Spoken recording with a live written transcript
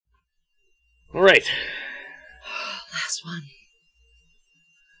All right. Last one.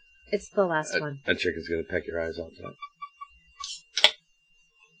 It's the last one. That chicken's gonna peck your eyes out.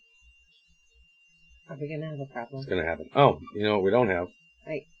 Are we gonna have a problem? It's gonna happen. Oh, you know what we don't have?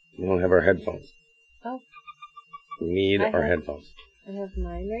 Right. We don't have our headphones. Oh. We need our headphones. I have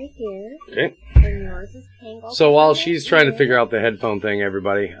mine right here. Okay. And yours is tangled. So while she's trying to figure out the headphone thing,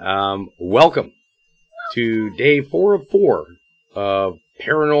 everybody, welcome to day 4 of 4 of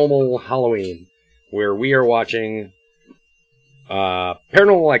Paranormal Halloween, where we are watching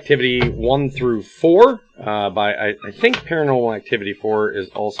Paranormal Activity 1 through 4 by, I think Paranormal Activity 4 is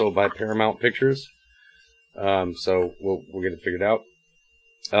also by Paramount Pictures. So we'll get it figured out.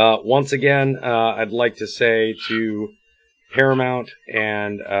 Once again, I'd like to say to Paramount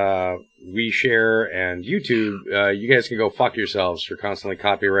and WeShare and YouTube, you guys can go fuck yourselves for constantly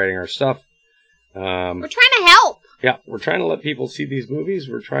copywriting our stuff. We're trying to help. Yeah, we're trying to let people see these movies.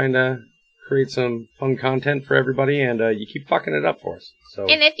 We're trying to create some fun content for everybody, and you keep fucking it up for us. So,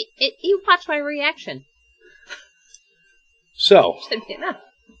 and if you watch my reaction. So, Should be enough.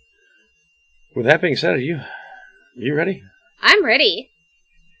 With that being said, are you ready? I'm ready.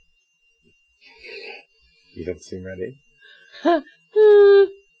 You don't seem ready. All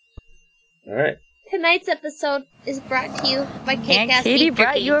right. Tonight's episode is brought to you by Cake-Ass Katie Beef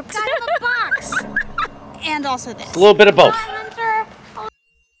brought Jerky. you a Got him a box. And also this. A little bit of both.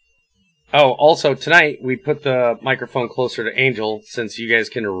 Oh, also tonight we put the microphone closer to Angel since you guys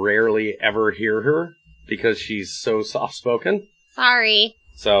can rarely ever hear her because she's so soft-spoken. Sorry.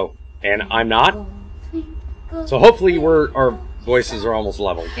 So, and I'm not. So hopefully our voices are almost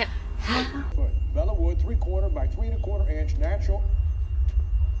level. Yep. Bella wood, 3/4 by 3 1/4 inch natural.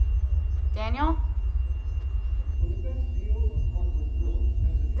 Daniel? Is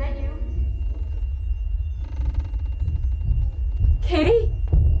that you? Katie?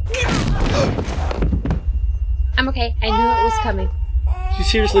 I'm okay. I knew it was coming. Did you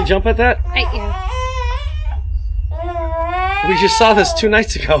seriously jump at that? Yeah. We just saw this 2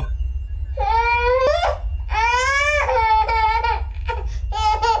 nights ago.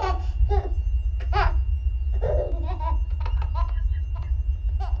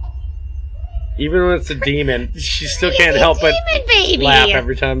 Even when it's a demon, she still can't help but laugh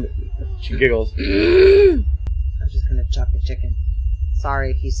every time she giggles. I'm just gonna chuck a chicken. Sorry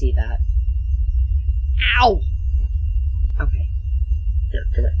if you see that. Ow! Okay. Here,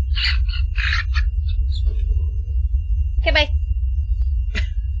 come here. Okay, bye.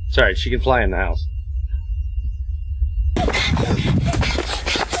 Sorry, she can fly in the house.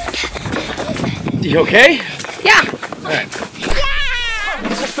 You okay? Yeah. All right.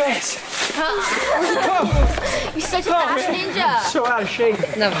 It's so fast. You're such a fast ninja. So out of shape.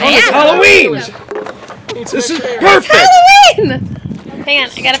 No, It's Halloween! This is perfect! Halloween! Hang on,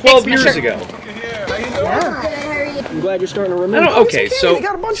 I gotta 12 fix my years shirt. ago. I'm glad you're starting to I remember. don't, okay, so They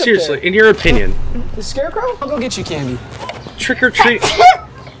got a bunch up seriously, there. in your opinion, The scarecrow? I'll go get you candy. trick or treat.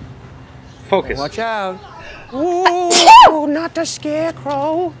 Focus. Watch out. Ooh, not the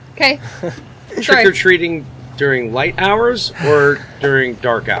scarecrow. Okay. Trick or treating during light hours or during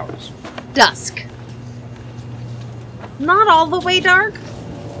dark hours? Dusk. Not all the way dark,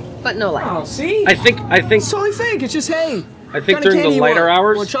 but no light. Oh, see? I think It's totally fake. It's just hay. I think during the lighter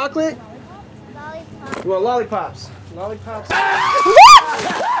hours. Want chocolate? You want lollipops? Lollipops? Oh!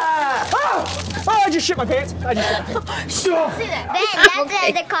 Oh, I just shit my pants. That's called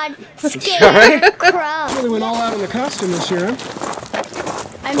Alright. scarecrow. Really went all out in the costume this year, huh?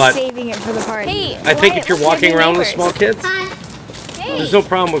 I'm But- saving it for the party. Hey, I think if you're walking around with small kids, Hey. there's no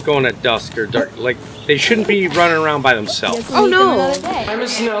problem with going at dusk or dark. Like, they shouldn't be running around by themselves. Oh no! Hi,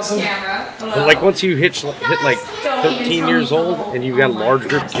 Miss Nelson. But like once you hit like 13 years old and you've got a large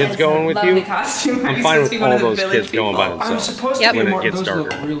group of kids going with you, I'm fine with all those kids going by themselves Yep. when it gets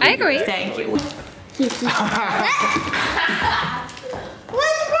darker. I agree. Thank you. What's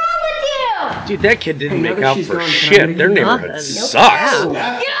wrong with you? Dude, that kid didn't Hey, now make that out she's for gone, can I shit. read Their it? neighborhood sucks. Saw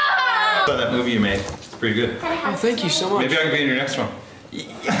that movie you made. It's pretty good. Oh, thank you so much. Maybe I can be in your next one.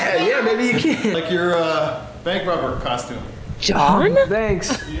 Yeah, maybe you can. Like your bank robber costume. John? Thanks.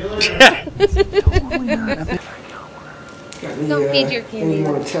 Don't feed your candy. You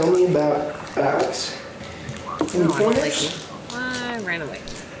want to tell me about Alex? Any pointers? I ran away.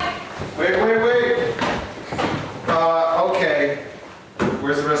 Wait. Okay.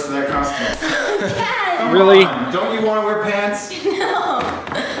 Where's the rest of that costume? Come Really? on, don't you want to wear pants?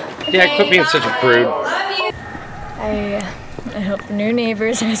 Yeah, quit being such a prude. I hope the new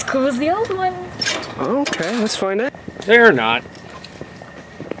neighbors are as cool as the old ones. Okay, let's find out. They're not.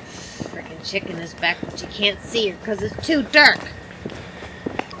 Frickin' chicken is back, but you can't see her because it's too dark.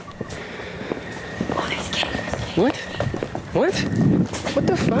 What? What? What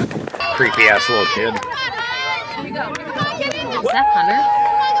the fuck? Creepy ass little kid. Was that Hunter?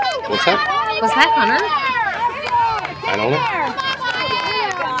 What's that? Was that Hunter? I don't know.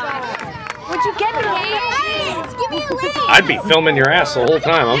 Would you get me? Give me a lead. I'd be filming your ass the whole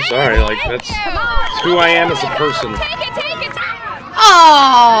time. I'm sorry. Like, that's who I am as a person.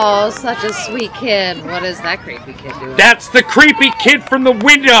 Oh, such a sweet kid. What is that creepy kid doing? That's the creepy kid from the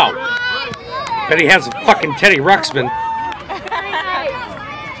window. But he has a fucking Teddy Ruxpin.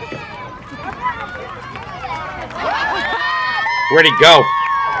 Where'd he go?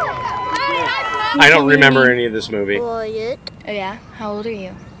 I don't remember any of this movie. Wyatt. Oh yeah? How old are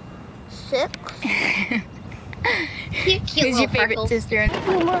you? 6. Cute Who's your little favorite freckles. sister?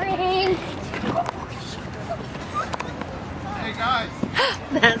 Boomerang. Hey guys.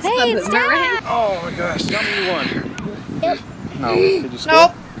 That's Hey, the it's boomerang. Oh my gosh, tell me you won. Yep. No, did you score?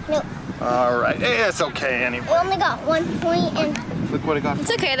 Nope. Nope. All right, hey, it's okay anyway. We only got 1 point and Look what I got. It's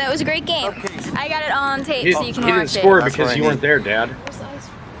okay, that was a great game. Okay. I got it on tape He, so you can he didn't watch score it. That's because what I you weren't need. there, Dad.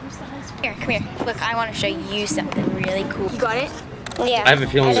 Here, come here. Look, I want to show you something really cool. You got it? yeah. I have a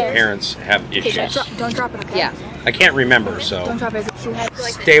feeling the I do. parents have Okay, issues. don't drop it, okay? Yeah. I can't remember, so Don't drop it.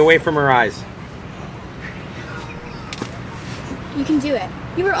 stay away from her eyes. You can do it.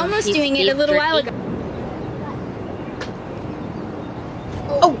 You were almost He's doing it a little while tricky. ago.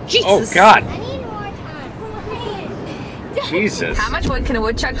 Oh, Jesus. Oh, God. I need more time. Jesus. How much wood can a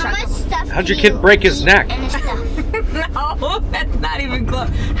woodchuck How chuck? much stuff How'd your do kid you break his eat neck? and stuff? No, that's not even close.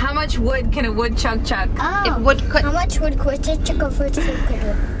 How much wood can a woodchuck chuck? Oh. It would cut. How much would Kristi chuck over to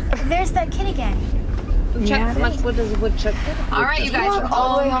There's that kid again. How much wood does a woodchuck get? All right, you guys are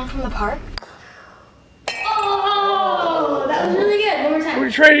all the way home from the park. Oh, that was really good. One more time. What are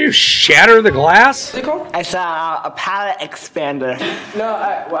you trying to do? Shatter the glass? I saw a pallet expander. No,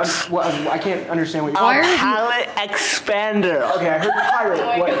 I can't understand what you're Why are you? pallet expander. Okay, I heard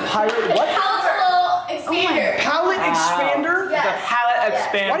pirate. What? Pirate? What? Expander. Pallet expander? The pallet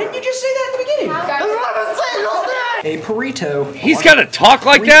expander. Why didn't you just say that at the beginning? That's what I've been saying all day. A burrito. He's got to talk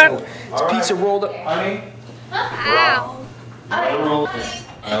like that? It's pizza rolled up. Honey? Ow. I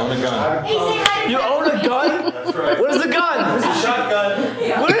own a gun. You own a gun? That's right. What is the gun? It's a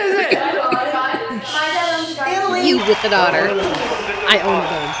shotgun. What is it? You with the daughter. I own a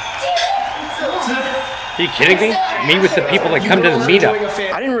gun. Are you kidding me? Me with the people that come to the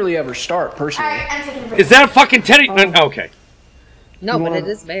meetup. I didn't really ever start, personally. Is that a fucking Teddy? Okay. No, but it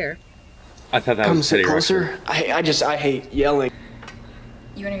is Bear. I thought that Come was sit Teddy closer. Ruxpin. I hate yelling.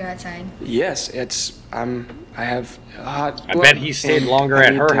 You want to go outside? Yes, I have a hot I bet he stayed longer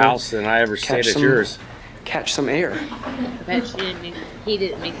at her house than I ever stayed at yours. Catch some air. I bet he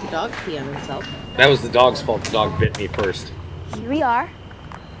didn't make the dog pee on himself. That was the dog's fault. The dog bit me first. Here we are.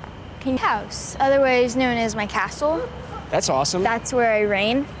 House, otherwise known as my castle. That's awesome. That's where I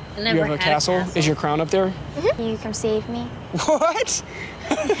reign. I You never have a had castle? Is your crown up there? You come save me. What?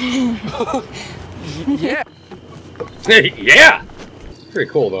 Yeah. Yeah.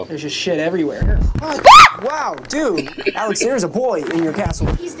 Pretty cool though. There's just shit everywhere. Wow, dude. Alex, there's a boy in your castle.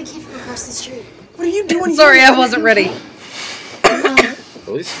 He's the kid from across the street. What are you doing Sorry, here? I wasn't ready. At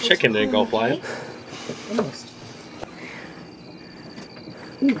least the chicken didn't go flying. Almost.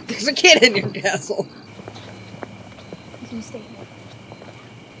 There's a kid in your castle.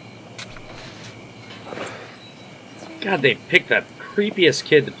 God, they picked that creepiest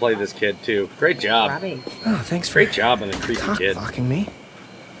kid to play this kid too. Great job. Robbie. Oh, thanks for Great job on the creepy kid. blocking me.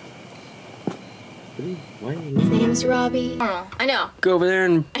 Why are you- His name's Robbie. I know. Go over there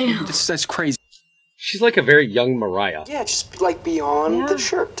and that's crazy. She's like a very young Mariah. Yeah, just like beyond the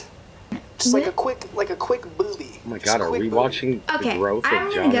shirt. Just like a quick booby. Oh my God, are we watching the Okay, growth I'm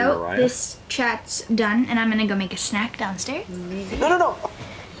of gonna John go. and Mariah? This chat's done, and I'm gonna go make a snack downstairs. No.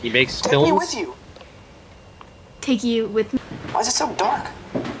 He makes Take me films. with you. Take you with me. Why is it so dark?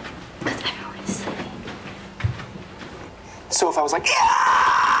 Because everyone's sleeping. So if I was like,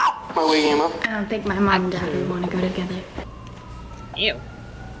 yeah, my way came up. I don't think my mom and dad would want to go together. Ew.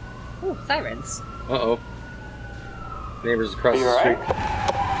 Ooh, sirens. Uh-oh. Neighbors across Are you the street. alright?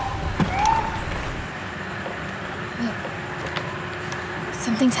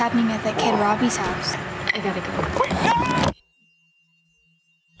 Something's happening at that kid Robbie's house. I gotta go.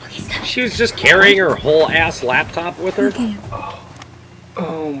 She was just carrying her whole ass laptop with her. Okay.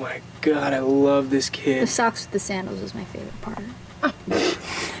 Oh my God, I love this The kid. socks with the sandals is my favorite part.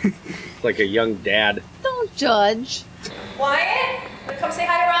 Like a young dad. Don't judge. Wyatt, come say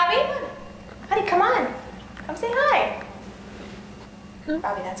hi to Robbie. Honey, come on. Come say hi.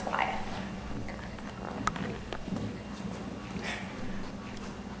 Robbie, that's Wyatt.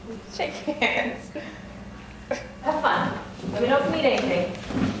 Shake hands. Have fun. Let me know if you need anything.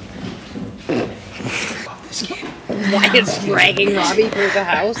 Why is dragging Robbie through the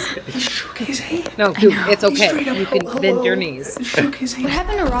house? He shook his hand. No, dude, it's okay. You can bend your knees. Shook his hand. What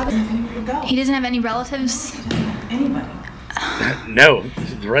happened to Robbie? He doesn't have any relatives? Anybody. No,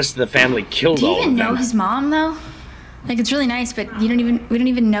 the rest of the family killed Do you all even of know them. his mom though? Like it's really nice, but we don't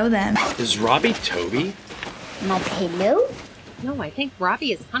even know them. Is Robbie Toby? Not hello? No, I think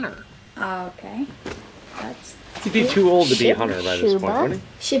Robbie is Hunter. Okay. That's He'd be too old to be Hunter by this point, wouldn't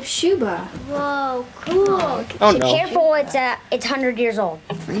he? Shipshuba. whoa, cool. Oh, So no. careful, it's 100 years old.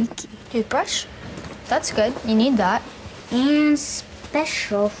 Freaky. Toothbrush. That's good. You need that. And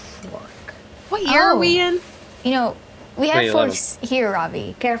special fork. What year are we in? You know, we have 2011. forks here,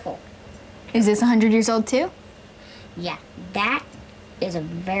 Robbie. Careful. Is this 100 years old too? Yeah, that is a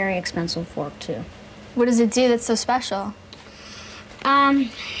very expensive fork too. What does it do that's so special?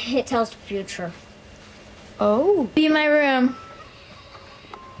 It tells the future. Oh. Be in my room.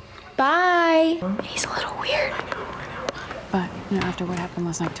 Bye. He's a little weird. But, you know, after what happened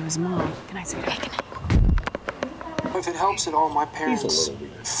last night to his mom, can I say that? If it helps at all, my parents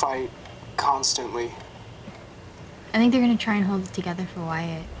fight constantly. I think they're gonna try and hold it together for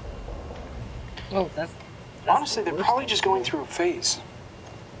Wyatt. Oh, that's Honestly, they're probably just going through a phase.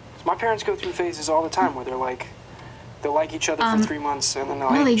 My parents go through phases all the time where they'll like each other for 3 months and then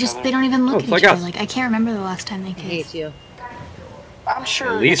they'll No, hate each other. they don't even look it's at like each us. other. Like I can't remember the last time they I kissed. hate you. I'm sure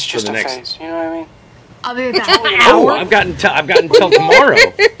At least it's for just the a next- phase. You know what I mean? I'll be right back. Oh, I've gotten till tomorrow.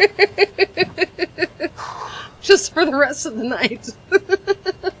 Just for the rest of the night.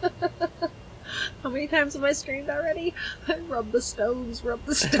 How many times have I streamed already? I rub the stones, rub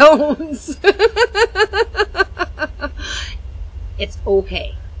the stones. It's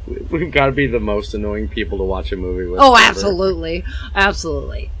okay. We've got to be the most annoying people to watch a movie with. Oh, ever. absolutely.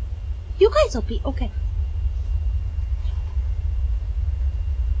 Absolutely. You guys will be okay.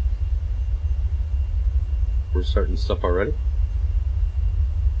 We're starting stuff already?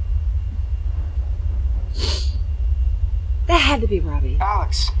 That had to be Robbie.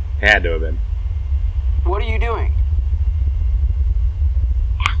 Alex, Had to have been. what are you doing?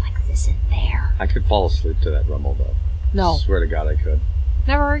 Alex isn't there. I could fall asleep to that rumble, though. No. Swear to God I could.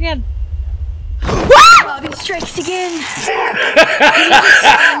 Never again. Bobby strikes again. He was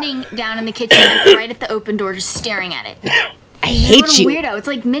standing down in the kitchen, right at the open door, just staring at it. I He's hate a you. little weirdo. It's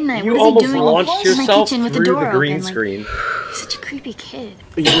like midnight. You What is almost he doing launched in my yourself kitchen with the through door the green open? Like, screen. he's such a creepy kid.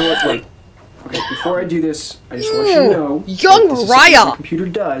 You know what? Wait. Okay, before I do this, I just want you to know Young that this is Mariah. something the computer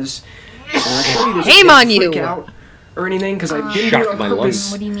does. And I show you this, Shame don't on you. freak out or anything because I didn't do Shocked it on my purpose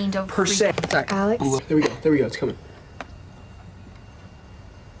lungs. What do you mean, don't per freak se. Sorry. Alex? There we go. There we go. It's coming.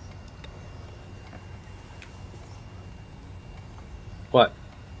 What?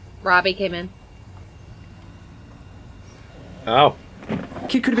 Robbie came in. Oh.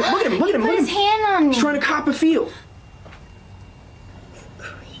 Kid could have been. Look at him. Look at him. Put Look at his him. hand on me. He's trying to cop a field.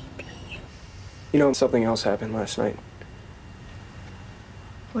 You know, something else happened last night.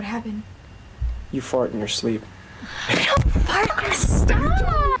 What happened? You fart in your sleep.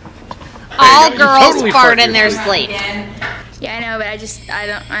 All you girls totally fart fucked in their yourself. sleep. Yeah, I know, but I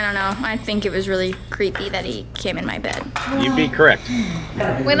don't know. I think it was really creepy that he came in my bed. You'd be correct.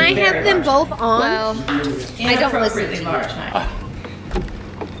 When I have them both on, Well, I don't listen to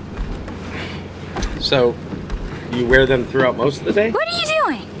you. So, you wear them throughout most of the day? what are you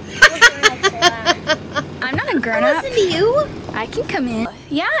doing? I'm not a grown up. Listen to you. I can come in.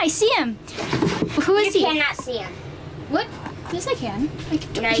 Yeah, I see him. Who is You he? cannot see him. What? Yes, I can.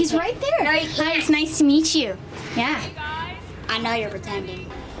 No, you He's can't. right there. No, you Hi, can't. it's nice to meet you. Yeah. I know you're pretending.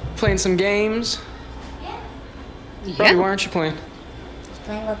 Playing some games. Robbie, why aren't you playing? Just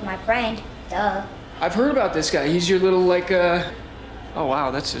playing with my friend. Duh. I've heard about this guy. He's your little like Oh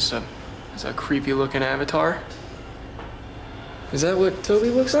wow, that's a creepy looking avatar. Is that what Toby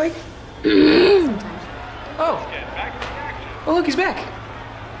looks like? Oh. Oh look, he's back.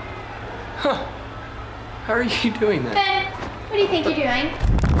 Huh. How are you doing that? Ben, what do you think you're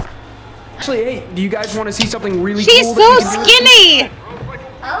doing? Actually, hey, do you guys want to see something really She's cool? so skinny.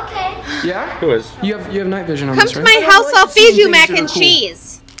 Okay. Yeah? Who is? You have night vision on Come this, to right? my house. I'll feed you Things mac that are and cool.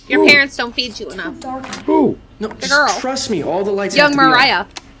 cheese. Your parents don't feed you enough. Who? No, just girl. trust me. All the lights Young have to be on. Mariah.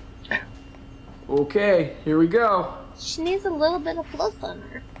 Okay, here we go. She needs a little bit of fluff on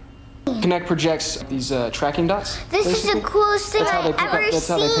her. Kinect projects these tracking dots. This is basically. the coolest thing That's how they I've pick up. ever That's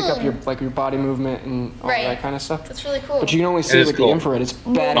how they pick up seen. your body movement and all Right. that kind of stuff. That's really cool. But you can only see It it is with cool. the infrared. It's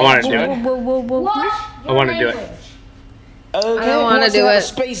badass. I want to do it. Whoa. I want to do it. Okay, I don't wanna let's do have it. a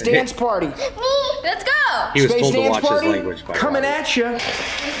space dance party. Let's go. He was Space told to dance watch party his language by coming Robbie. at you.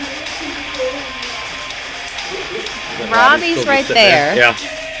 Robbie's right there. Yeah.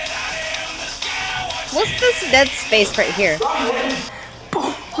 What's this dead space right here?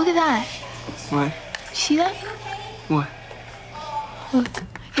 Look at that. What? See that? What? Look.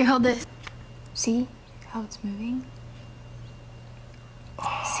 Here, hold this. See how it's moving?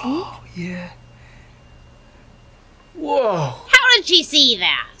 Oh, yeah. Whoa. How did she see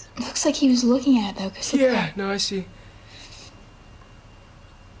that? It looks like he was looking at it, though. Cause Yeah, no, I see.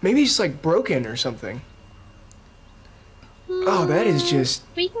 Maybe it's like broken or something. Oh, that is just...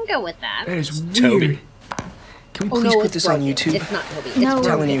 We can go with that. That is weird. Toby. Can we please put this on YouTube? It's not Toby. No, I'm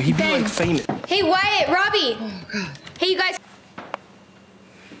telling you, he'd be Ben. like famous. Hey, Wyatt, Robbie. Oh, God. Hey, you guys.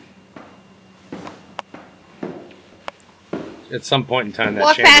 At some point in time, that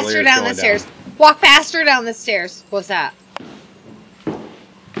Walk chandelier faster is down going the stairs. Walk faster down the stairs. What's that?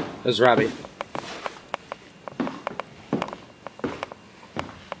 There's Robbie.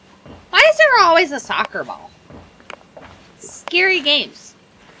 Why is there always a soccer ball? Scary games.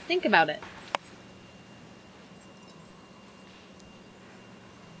 Think about it.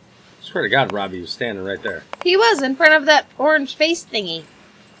 Swear to God, Robbie was standing right there. He was in front of that orange face thingy.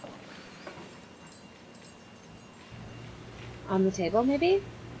 On the table, maybe?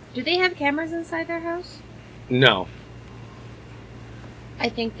 Do they have cameras inside their house? No. I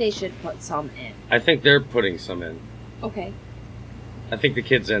think they should put some in. I think they're putting some in. Okay. I think the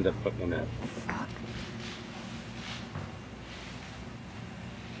kids end up putting them in.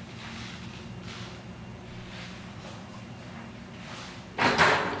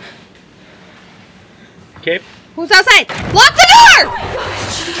 Okay. Who's outside? Lock the door!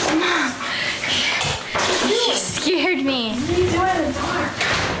 You scared me. What are you doing in the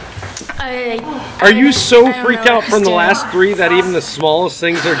dark? Are you so freaked out from the last three that even the smallest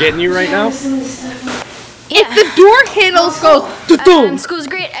things are getting you right now? If the door handles goes School's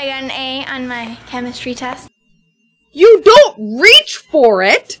great. I got an A on my chemistry test. you don't reach for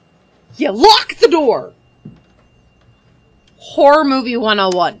it. You lock the door. Horror movie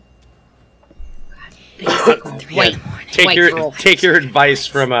 101. Take your advice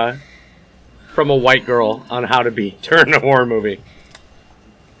from a white girl on how to be during a horror movie.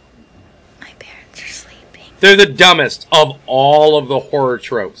 My parents are sleeping. They're the dumbest of all of the horror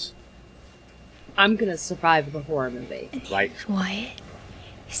tropes. I'm gonna survive the horror movie. Right. Wyatt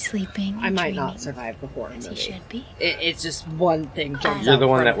is sleeping. I might dreaming, not survive the horror as movie. he should be. It's just one thing jumps You're out the in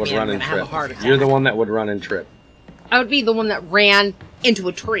one front that of would me, I'm run and gonna have a trip. heart attack. You're the one that would run and trip. I would be the one that ran into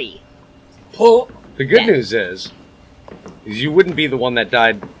a tree. The good Dead. news is you wouldn't be the one that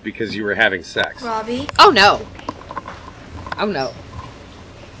died because you were having sex. Robbie. Oh no. Oh no.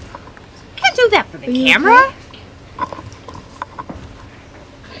 Can't do that for the camera.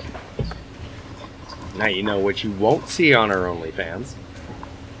 Now you know what you won't see on our OnlyFans.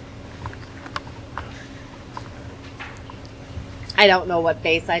 I don't know what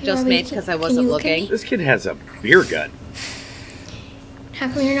face I just Robbie, made because I wasn't you look at looking. me? This kid has a beer gun. How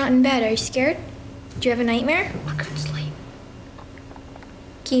come you're not in bed? Are you scared? Do you have a nightmare? I couldn't sleep.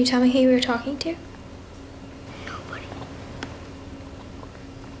 Can you tell me who you were talking to? Nobody.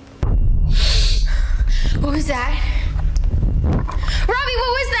 What was that? Robbie,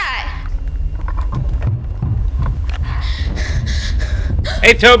 what was that?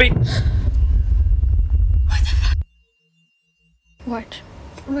 Hey, Toby. What?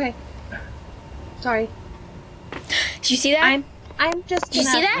 Okay. Sorry. Did you see that? I'm just Did you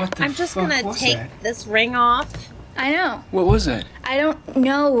gonna. see that? What the I'm just fuck gonna was take that? this ring off. I know. What was that? I don't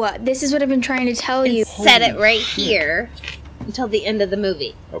know. This is what I've been trying to tell you. Set it right here until the end of the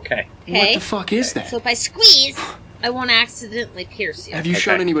movie. Okay. What Okay. the fuck is that? So if I squeeze, I won't accidentally pierce you. Have you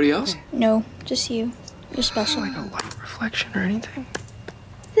shown anybody else? No, just you. You're special. Like a light reflection or anything?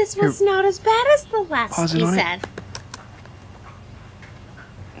 This was not as bad as the last Pause it you on it. said.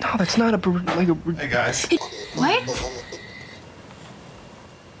 No, that's not a Hey guys. What?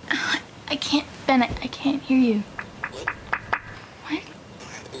 I can't, Ben, I can't hear you. What?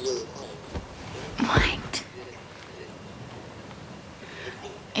 What?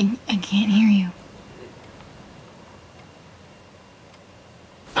 I can't hear you.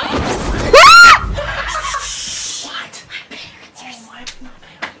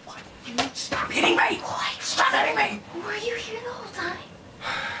 Stop hitting me! Stop hitting me! Were you here the whole time?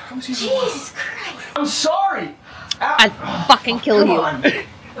 I was here Jesus Christ. I'm sorry! I'd fucking kill you. It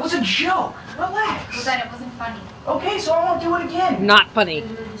was a joke. Relax. Well, then it wasn't funny. Okay, so I won't do it again. Not funny.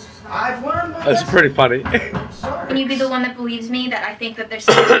 I've learned my That's pretty funny. Sorry. Can you be the one that believes me that I think that there's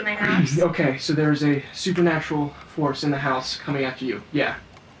something in my house? Okay, so there's a supernatural force in the house coming after you. Yeah.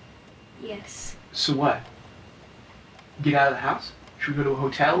 Yes. So what? Get out of the house? Should we go to a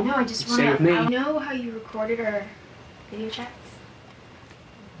hotel? No, I just Stay want with to me. know how you recorded our video chats.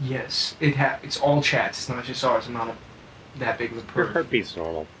 Yes, it's all chats. It's not just ours. I'm not that big of a Your perv. heartbeat's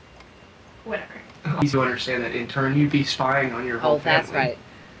normal. Whatever. Easy to understand that in turn you'd be spying on your whole family. That's right.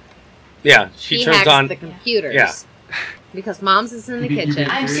 Yeah, she turns hacks on the computers. Yeah. Because Mom's is in the You be- kitchen.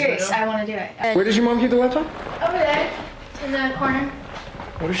 I'm serious. I want to do it. Where does your mom keep the laptop? Over there, in the corner.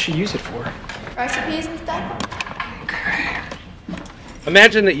 What does she use it for? Recipes and stuff.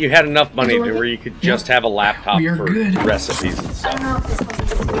 Imagine that you had enough money to where you could just have a laptop We are for good. recipes and I stuff. don't know if this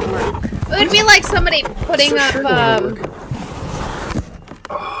place is going to work. It would be like somebody putting up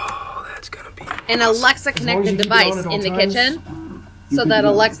Oh, that's gonna be an Alexa As long as connected you keep it device on at all in the times, kitchen you so can that do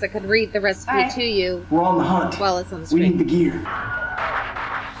it. Alexa could read the recipe Alright. to you We're on the hunt. while it's on the We need screen. the gear.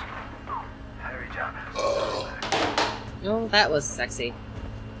 Oh, that was sexy.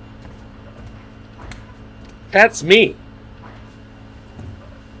 That's me.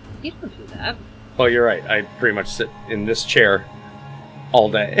 You don't do that. Well, you're right. I pretty much sit in this chair all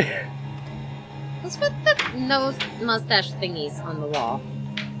day. What's with the nose mustache thingies on the wall?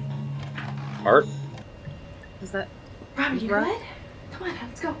 Art? Is that... Robbie, you Right. good? Come on,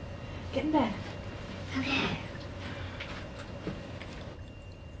 let's go. Get in bed. Okay.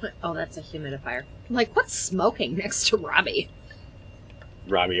 Oh, that's a humidifier. I'm like, what's smoking next to Robbie?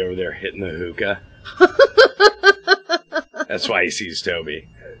 Robbie over there hitting the hookah. That's why he sees Toby.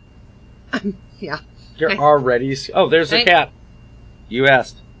 Yeah. You're Okay. already... Oh, there's the Right. cat. You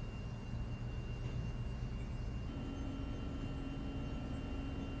asked.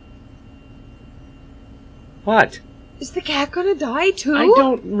 What? Is the cat gonna die too? I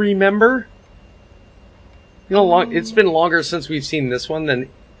don't remember. You know, it's been longer since we've seen this one than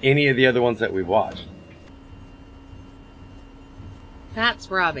any of the other ones that we've watched. That's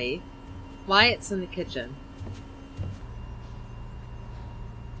Robbie. Wyatt's in the kitchen.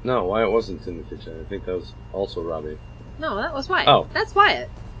 No, Wyatt wasn't in the kitchen. I think that was also Robbie. No, that was Wyatt. Oh. That's Wyatt.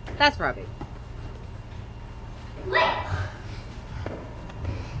 That's Robbie.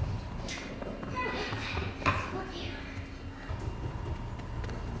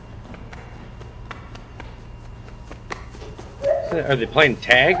 Are they playing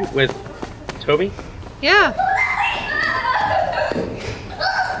tag with Toby? Yeah.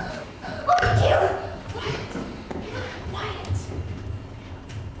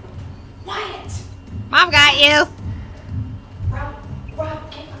 Wyatt! Mom got you. Rob,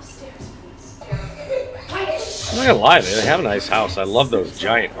 get upstairs, please. Wyatt! I'm not gonna lie, they have a nice house. I love those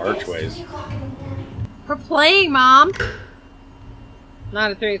giant archways. 3 o'clock in the morning. We're playing, Mom.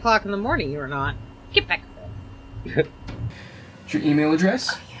 Not at 3 o'clock in the morning, you're not. Get back to bed. Your email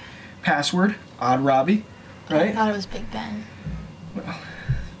address, password, odd Robbie, I right? thought it was Big Ben. Well,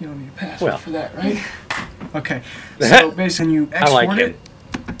 you don't need a password Well. for that, right? Okay. So basically, you I like export him. it,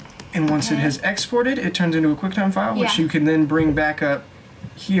 and once it has exported, it turns into a QuickTime file, which Yeah. you can then bring back up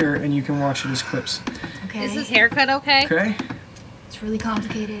here, and you can watch it as clips. Okay. Is his haircut okay? Okay? It's really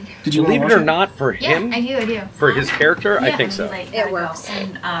complicated. Did you Believe wanna it or watch not, for Yeah, him, I do. for his character, I Yeah. think so. It works.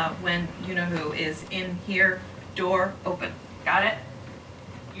 And when you know who is in here, door open. Got it?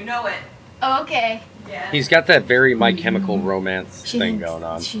 You know it. Oh, okay. Yeah. He's got that very My Chemical Romance She thing thinks going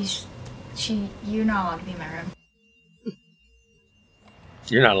on. you're not allowed to be in my room.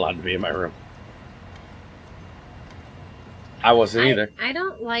 You're not allowed to be in my room. I wasn't either. I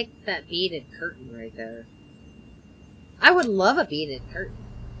don't like that beaded curtain right there. I would love a beaded curtain.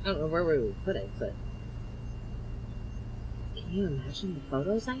 I don't know where we would put it, but... Can you imagine the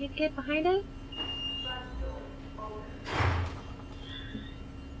photos I could get behind it?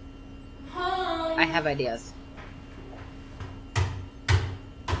 I have ideas.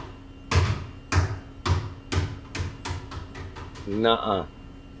 Nuh-uh.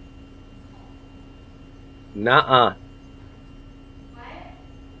 Nuh-uh.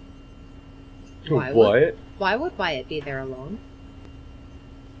 What? Why would Wyatt be there alone?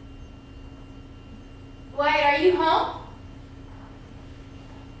 Wyatt, are you home?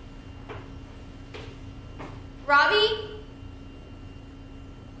 Robbie?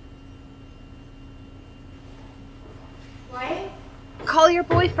 Wyatt? Call your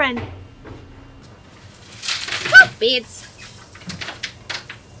boyfriend. Oh, beads.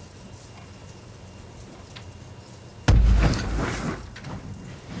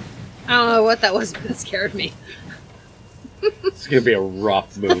 I don't know what that was, but it scared me. It's gonna be a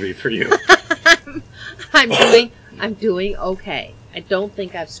rough movie for you. I'm doing okay. I don't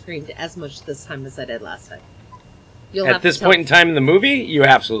think I've screamed as much this time as I did last time. You'll have At this to tell point in time in the movie, you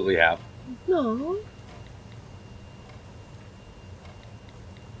absolutely have. No.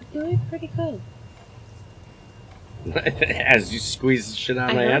 I'm doing pretty good. As you squeeze the shit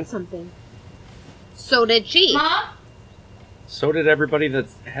out of my I heard hand. something. So did she. Mom? So did everybody that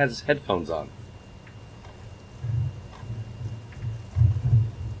has headphones on.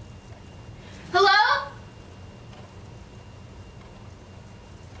 Hello?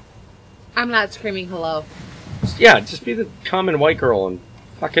 I'm not screaming hello. Yeah, just be the common white girl and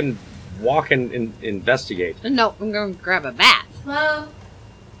fucking walk and investigate. No, I'm going to grab a bat. Hello?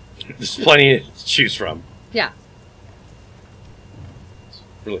 There's plenty to choose from. Yeah. It's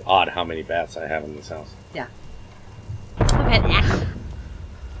really odd how many bats I have in this house. Yeah. Okay.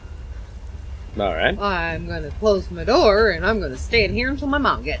 Alright. I'm going to close my door and I'm going to stay in here until my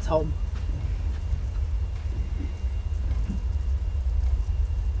mom gets home.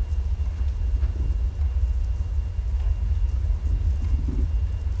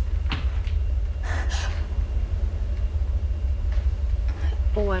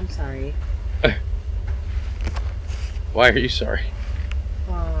 Oh, I'm sorry. Why are you sorry?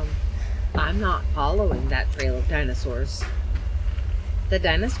 I'm not following that trail of dinosaurs. The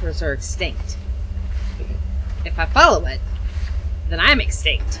dinosaurs are extinct. If I follow it, then I'm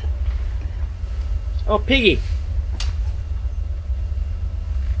extinct. Oh, Piggy!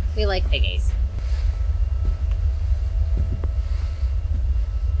 We like piggies.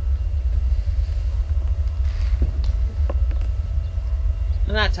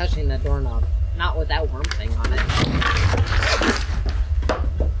 I'm not touching the doorknob. Not with that worm thing on it.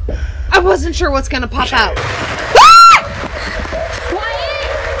 I wasn't sure what's gonna pop out.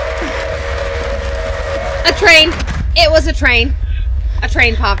 A train. It was a train. A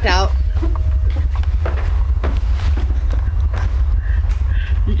train popped out.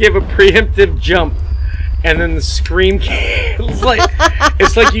 You gave a preemptive jump, and then the scream came.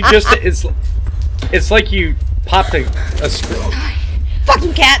 It's like you just. It's like you popped a scream.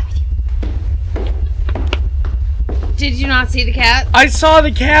 Fucking cat! Did you not see the cat? I saw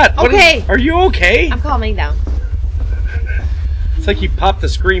the cat. Okay. Are you okay? I'm calming down. It's like you popped a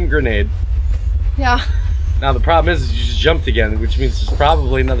scream grenade. Yeah. Now the problem is you just jumped again, which means there's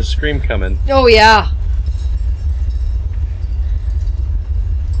probably another scream coming. Oh yeah.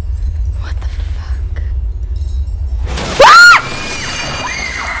 What the fuck?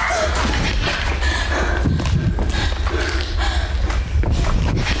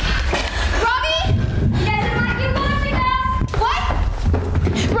 Robbie? You guys might be watching us! What?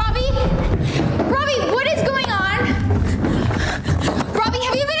 Robbie, what is going on? Robbie,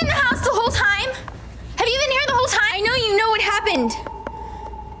 have you been in the house the whole time? Have you been here the whole time? I know you know what happened.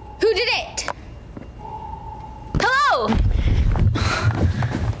 Who did it? Hello?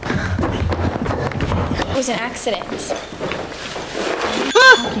 It was an accident.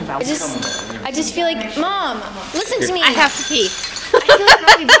 I just feel like, Mom, listen to me. I have to pee. I feel like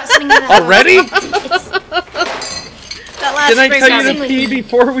Robbie brought something to the house. Already? That last Didn't I spring tell you to got pee me.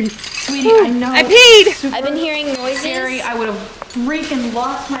 before we... Sweetie, I know. I peed! Super I've been hearing noises. scary. I would have freaking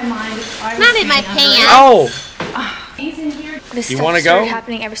lost my mind if I was Not in my standing under pants. Oh! it. He's in here. This You stuff wanna started go?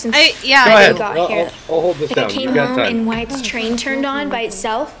 happening ever since Go I ahead. got I'll here. hold this Like down. I came You got home time. and Wyatt's train turned on by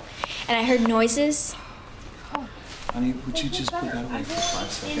itself, and I heard noises. Honey, would you just put that away for 5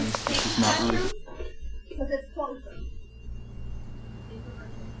 seconds? This is not really...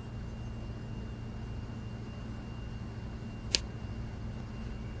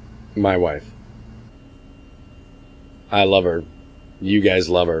 My wife. I love her. You guys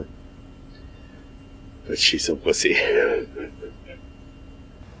love her. But she's a pussy.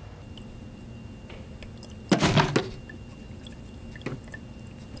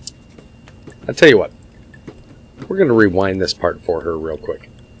 I'll tell you what. We're going to rewind this part for her real quick.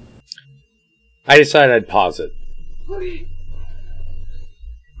 I decided I'd pause it.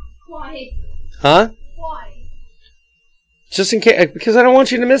 Why? Huh? Why? Just in case, because I don't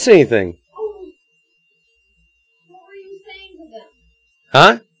want you to miss anything. Oh. What were you saying to them?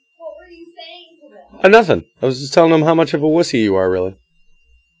 Huh? What were you saying to them? Nothing. I was just telling them how much of a wussy you are, really.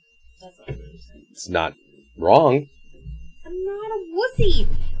 That's not what you're saying. It's not wrong. I'm not a wussy.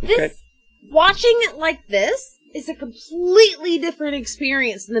 This, Okay. watching it like this is a completely different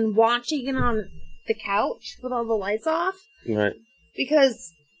experience than watching it on the couch with all the lights off. Right.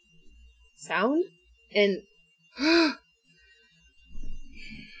 Because sound and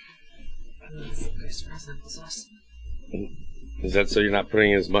Is that so you're not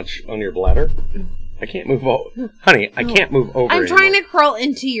putting as much on your bladder? I can't move over. Honey, I can't move over I'm trying anymore. to crawl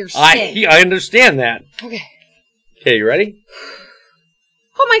into your skin. I understand that. Okay. Okay, you ready?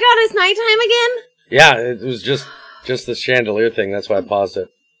 Oh my god, it's nighttime again? Yeah, it was just the chandelier thing. That's why I paused it.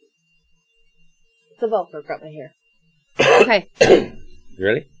 The Velcro got my hair. Okay. You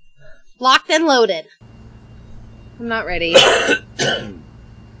ready? Locked and loaded. I'm not ready. Oh,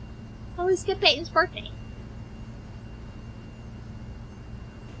 we skipped Peyton's birthday.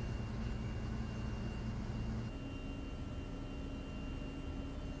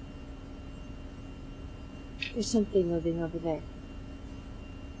 There's something moving over there.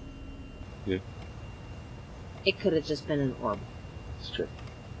 Yeah. It could have just been an orb. It's true.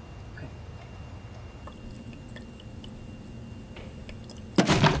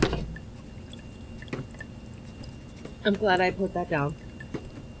 I'm glad I put that down.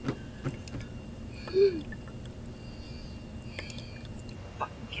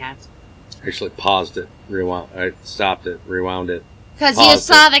 Fucking cats. I actually paused it, rewound. I stopped it, rewound it. Because you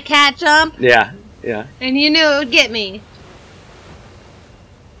saw the cat jump? Yeah, yeah. And you knew it would get me.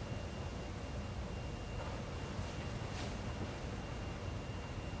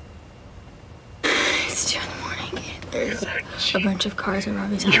 It's 2 in the morning. There's a bunch of cars at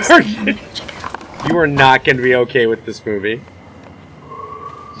Robbie's house. You're- And I'm gonna go check it out. You are not going to be okay with this movie.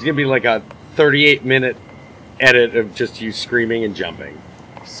 It's going to be like a 38-minute edit of just you screaming and jumping.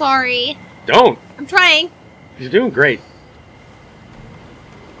 Sorry. Don't. I'm trying. You're doing great.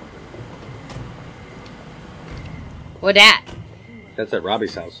 What at? That's at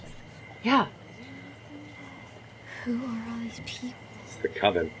Robbie's house. Yeah. Who are all these people? It's the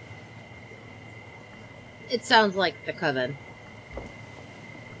Coven. It sounds like the Coven.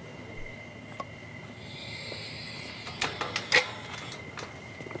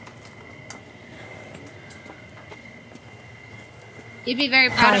 You'd be very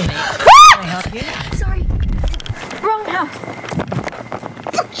proud of me. Can I help you? Sorry. Wrong house.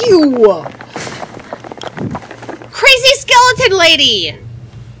 Fuck you! Crazy skeleton lady!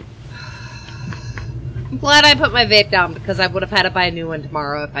 I'm glad I put my vape down because I would have had to buy a new one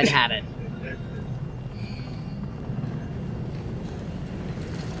tomorrow if I'd had it.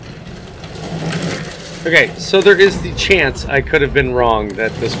 Okay, so there is the chance I could have been wrong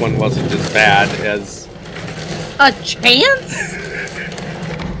that this one wasn't as bad as... A chance?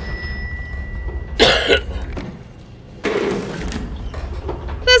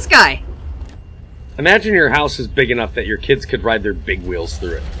 This guy. Imagine your house is big enough that your kids could ride their big wheels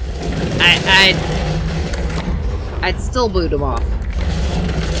through it. I'd still boot him off.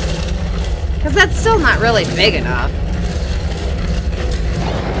 Because that's still not really big enough.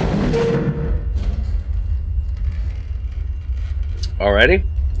 Alrighty?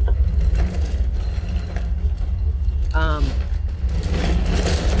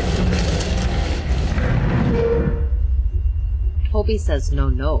 Hobie says no,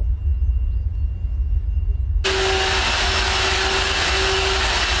 no.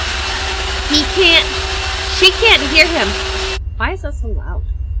 He can't... She can't hear him. Why is that so loud?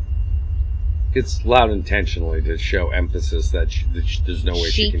 It's loud intentionally to show emphasis that there's no way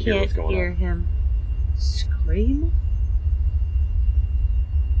she can hear what's going on. She can't hear him scream?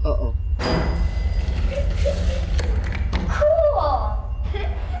 Uh-oh. Cool.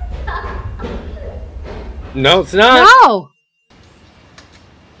 No, it's not. No!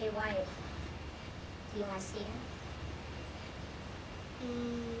 Hey, Wyatt. Do you want to see him?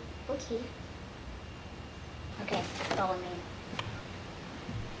 Okay. Okay, follow me.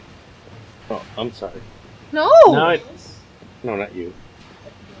 Oh, I'm sorry. No! No, not you.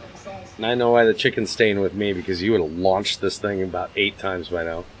 And I know why the chicken's staying with me, because you would have launched this thing about 8 times by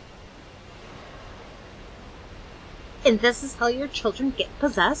now. And this is how your children get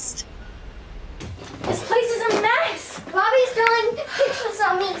possessed? This place is a mess. Robbie's drawing pictures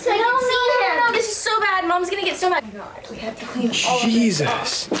on me so you can see him. No, this is so bad. Mom's gonna get so mad. Oh my God, we have to clean all of this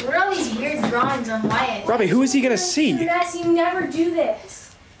Jesus. up. What are all these weird drawings on Wyatt? Robbie, who is he gonna see? Mess, you never do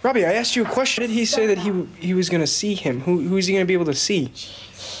this. Robbie, I asked you a question. Did he say that he was gonna see him? Who is he gonna be able to see?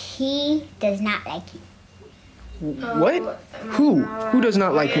 He does not like you. What? Who? Who does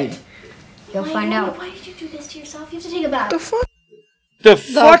not like me? You'll find out. Why did you do this to yourself? You have to take a bath. The fuck? The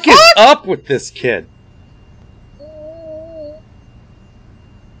fuck is up with this kid?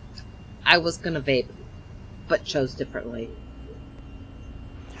 I was gonna vape, but chose differently.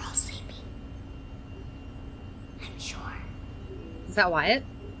 They're all sleepy. I'm sure. Is that Wyatt?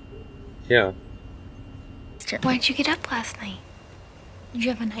 Yeah. Why did you get up last night? Did you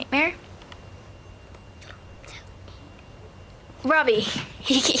have a nightmare? Robbie,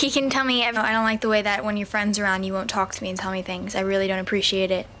 he can tell me. I don't like the way that when your friend's around, you won't talk to me and tell me things. I really don't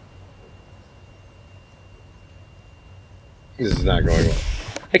appreciate it. This is not going well.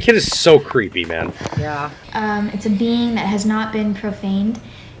 That kid is so creepy, man. Yeah. It's a being that has not been profaned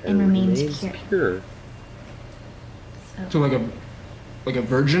and remains pure. So like a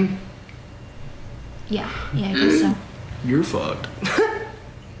virgin? Yeah, I guess so. You're fucked.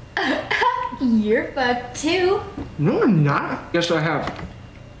 You're fucked too. No, I'm not. Yes, I have.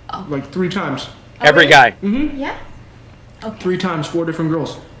 Like 3 times. Every guy. Mm-hmm. Yeah? Okay. 3 times, 4 different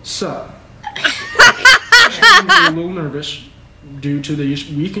girls. Sup? I'm a little nervous due to these.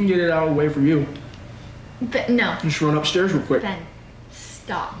 We can get it out of the way for you. But no. Just run upstairs real quick. Ben,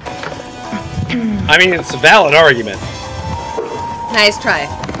 stop. I mean, it's a valid argument. Nice try.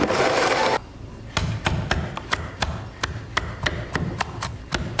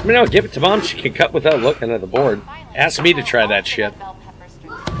 I mean, I'll give it to Mom. She can cut without looking at the board. Ask me to try that shit.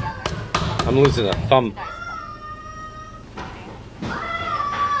 I'm losing a thumb.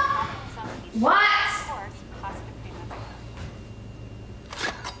 What?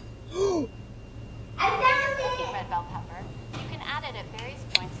 I found it! Red bell pepper. You can add it at various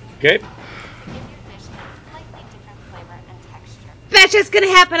points Okay. to give your dish a slightly different flavor and texture. Betcha it's gonna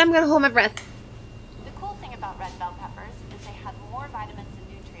happen. I'm gonna hold my breath. The cool thing about red bell peppers is they have more vitamins and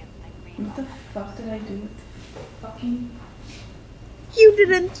nutrients than green bell peppers. What the fuck did I do? Fucking. You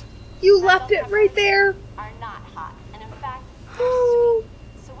didn't. You left it right there. Are not hot, and in fact, they're sweet.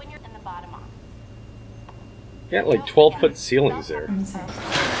 So when you're in the bottom off. Got like 12-foot ceilings there.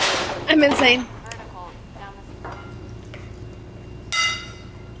 I'm insane. Vertical down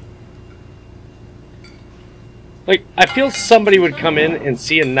Like, I feel somebody would come in and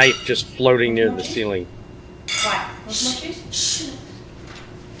see a knife just floating near the ceiling. Why? What's mushies?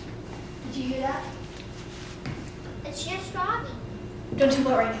 Did you hear that? It's just Robbie. Don't do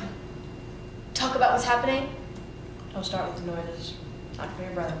what right now? Talk about what's happening? Don't start with the noises. Talk for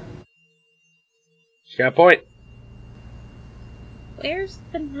your brother. She got a point. Where's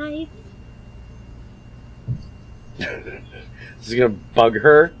the knife? This is gonna bug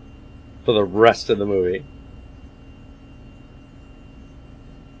her for the rest of the movie.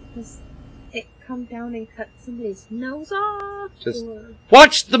 Does it come down and cut somebody's nose off? Just or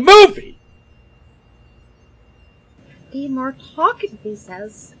watch the movie! be more talking, he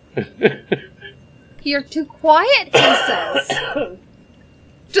says. You're too quiet, he says.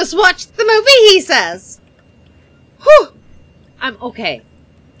 Just watch the movie, he says. Whew! I'm okay.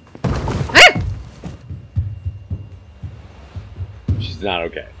 Ah! She's not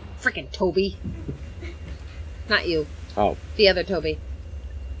okay. Frickin' Toby. Not you. Oh. The other Toby.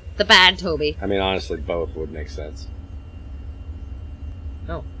 The bad Toby. I mean, honestly, both would make sense.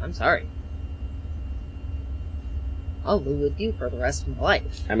 Oh, I'm sorry. I'll live with you for the rest of my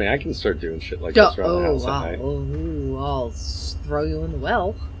life. I mean, I can start doing shit like this around the house at night. Oh, I'll throw you in the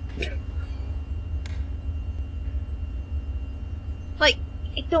well. Like,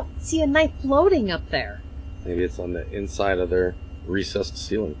 I don't see a knife floating up there. Maybe it's on the inside of their recessed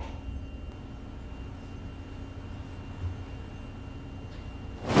ceiling.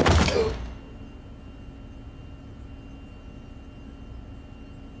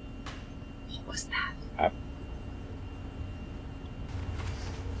 What was that?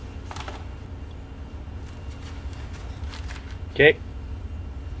 Okay.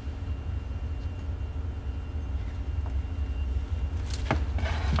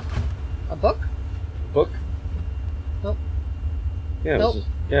 A book? Book? Nope. Yeah, Nope.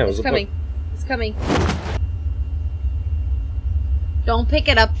 It was It's a coming. book. It's coming. Don't pick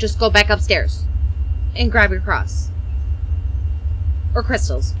it up. Just go back upstairs. And grab your cross. Or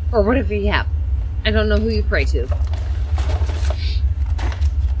crystals. Or whatever you have. I don't know who you pray to.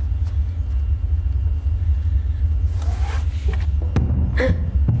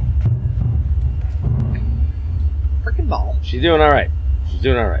 Frickin' ball. She's doing alright. She's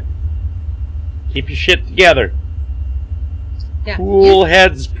doing alright. Keep your shit together. Yeah. Cool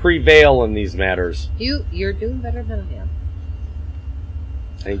heads prevail in these matters. You're doing better than I am.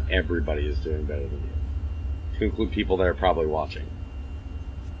 I think everybody is doing better than you. To include people that are probably watching.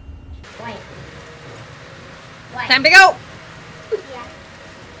 Wait. Time to go! Yeah.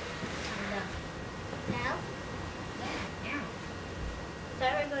 Now? Yeah, now. So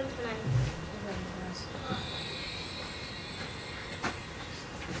we're going tonight.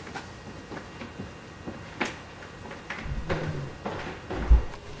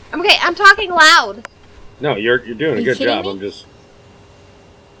 I'm okay, I'm talking loud. No, you're doing a you good kidding job. me? I'm just...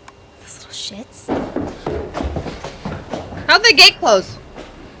 Those little shits. How'd the gate close?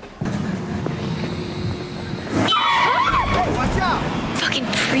 Fucking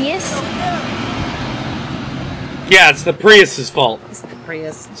Prius? Yeah, it's the Prius's fault. It's the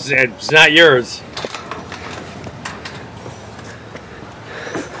Prius. It's not yours.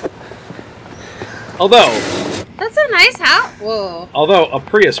 Although... That's a nice house. Whoa. Although a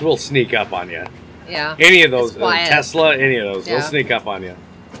Prius will sneak up on you. Yeah. Any of those, It's quiet. Tesla, any of those, Yeah. they'll sneak up on you.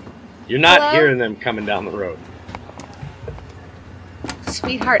 You're not Hello? hearing them coming down the road.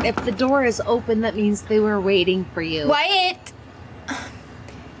 Sweetheart, if the door is open, that means they were waiting for you. Wyatt!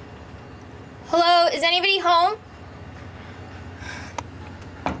 Hello, is anybody home?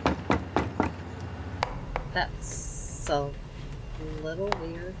 That's a little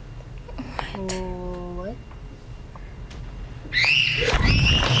weird. What?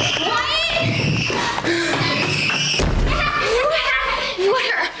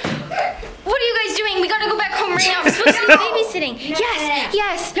 What are you guys doing? We gotta go back home right now. We're supposed to be babysitting.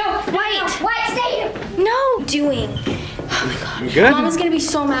 Yes. No. White, stay here. No. Doing. Oh my god. You good? Mama's gonna be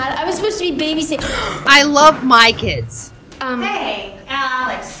so mad. I was supposed to be babysitting. I love my kids. Hey,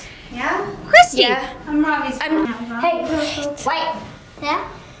 Alex. Yeah? Kristi. Yeah. I'm Robbie's mom. Hey, White. Yeah?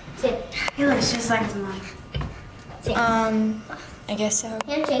 Sit. He looks just like his mom. I guess so.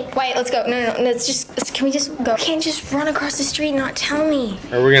 Handshake. Wait, let's go. No. Can we just go? You can't just run across the street and not tell me.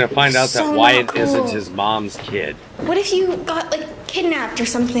 Or we're gonna find out So that Wyatt not cool. isn't his mom's kid. What if you got, like, kidnapped or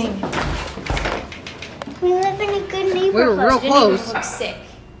something? We live in a good neighborhood. We're real close. Look sick.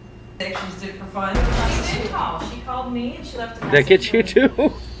 She just did it for fun. She did call. She called me and she left a Did that get you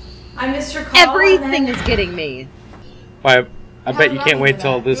too? I missed her call. Everything is getting me. Why, I bet you can't wait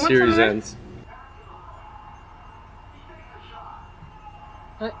till this series ends.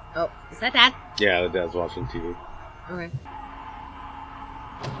 What? Oh, is that Dad? Yeah, the dad's watching TV. Okay.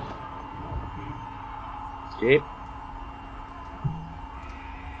 Escape.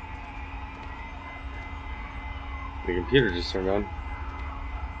 The computer just turned on.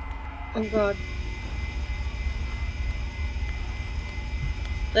 Oh god.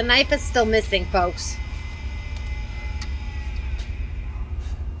 The knife is still missing, folks.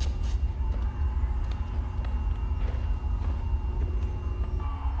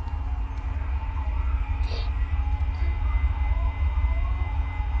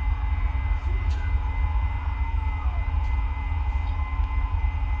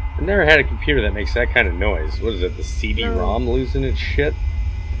 I've never had a computer that makes that kind of noise. What is it, the CD-ROM losing its shit?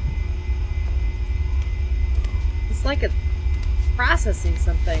 It's like it's processing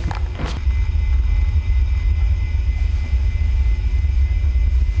something.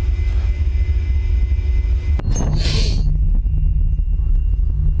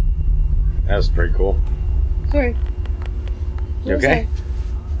 That was pretty cool. Sorry. You okay?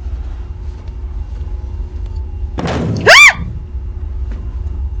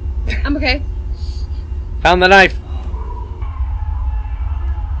 I'm okay. Found the knife.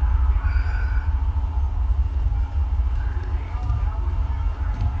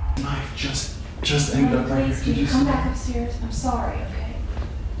 Knife just ended up right here. Please, can you come back upstairs? I'm sorry, okay?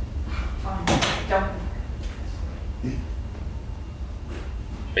 Fine. Don't.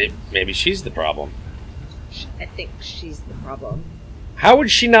 Maybe she's the problem. I think she's the problem. How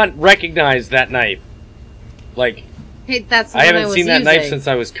would she not recognize that knife? Like, Hey, that's the I one haven't was seen that knife using. since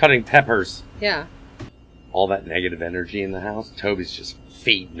I was cutting peppers. Yeah. All that negative energy in the house, Toby's just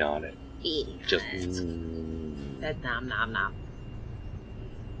feeding on it. Feeding Just. That nom nom nom.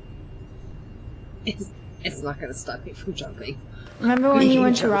 It's not gonna stop me from jumping. Remember when you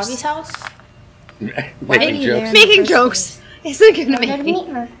went to Robbie's house? Making jokes. Making jokes isn't gonna I gotta make meet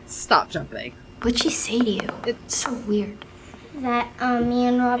me her. stop jumping. What'd she say to you? It's so weird. That me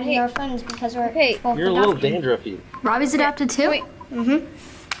and Robbie are friends because we're both You're a little adopted. dandruffy. Robbie's adopted too? Mm-hmm.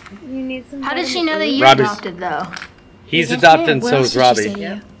 You need some. How did she know that you're Robbie's- adopted though? He's adopted and What so else is did she Robbie. say to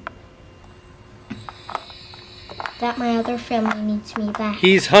you? That my other family needs me back.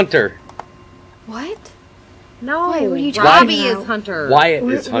 He's Hunter. What? No, Why, what are you Robbie talking about? is Hunter. Wyatt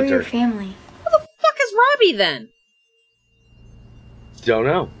We're is Hunter. your family. Who the fuck is Robbie then? Don't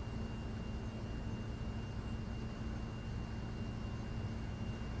know.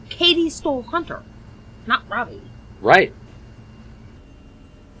 Katie stole Hunter, not Robbie. Right.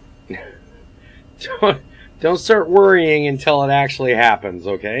 Don't start worrying until it actually happens,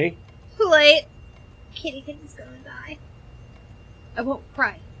 okay? Too late. Kitty's gonna die. I won't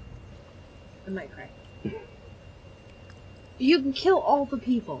cry. I might cry. You can kill all the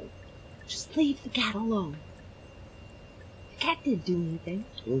people. Just leave the cat alone. The cat didn't do anything.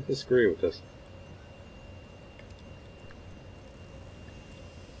 I don't disagree with this.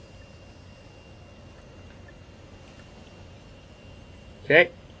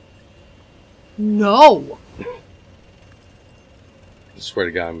 Okay. No! I swear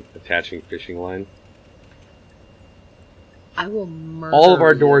to God, I'm attaching fishing line. I will murder All of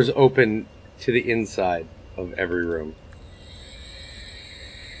our you. doors open to the inside of every room.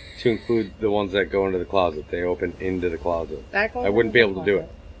 To include the ones that go into the closet. They open into the closet. That goes I wouldn't be into able the to do it.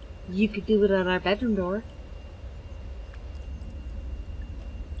 closet. You could do it on our bedroom door.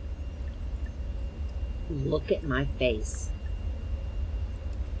 Look at my face.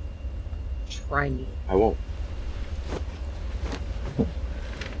 Try me. I won't.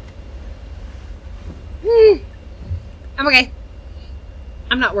 I'm okay.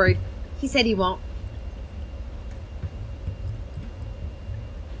 I'm not worried. He said he won't.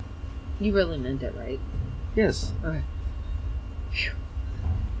 You really meant it, right? Yes. Okay. Phew.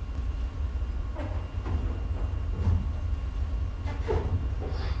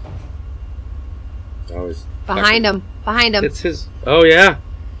 Always. Behind him. Behind him. It's his. Oh, yeah.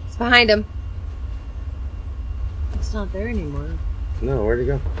 It's behind him. It's not there anymore. No, where'd he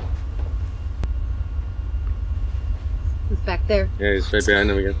go? He's back there. Yeah, he's right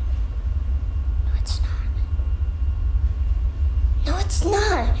behind him again. No, it's not. No, it's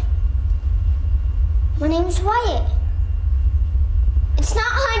not. My name's Wyatt. It's not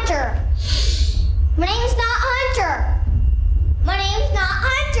Hunter. My name's not Hunter. My name's not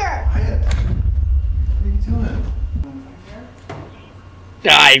Hunter. Wyatt, what are you doing?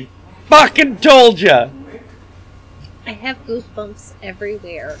 I fucking told ya! I have goosebumps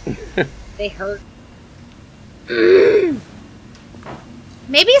everywhere. They hurt.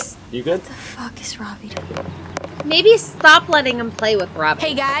 Maybe. You good? What the fuck is Robbie doing? Maybe stop letting him play with Robbie.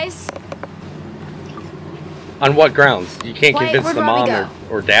 Hey guys. On what grounds? You can't Wyatt, convince where'd the Robbie mom go?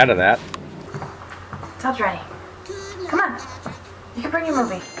 or dad of that. Tub's ready. Come on. You can bring your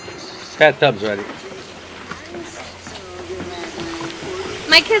movie. Bathtub's ready.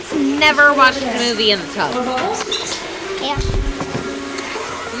 My kids never watched the movie in the tub. Yeah.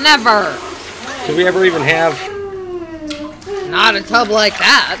 Never. Do we ever even have... Not a tub like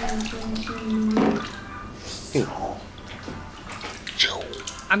that.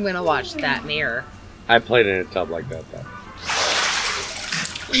 I'm gonna watch that mirror. I played in a tub like that, though.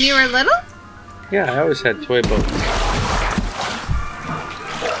 When you were little? Yeah, I always had toy boats.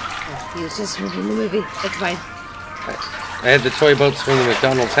 He was just reading the movie. It's fine. I had the toy boats from the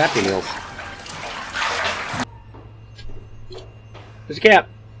McDonald's Happy Meals. There's a cat.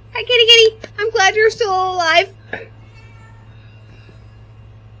 Hi, kitty kitty. I'm glad you're still alive.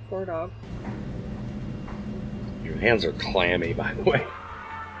 Poor dog. Your hands are clammy, by the way.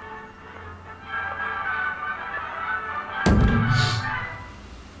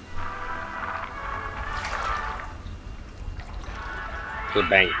 The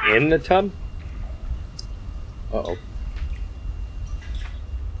bang in the tub? Uh-oh.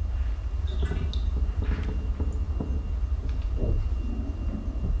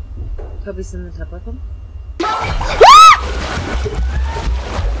 Toby's in the tub with him.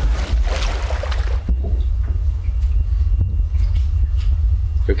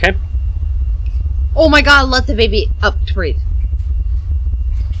 You okay? Oh my god, let the baby up to breathe.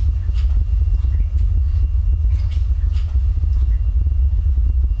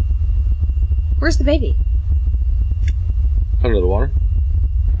 Where's the baby? Under the water?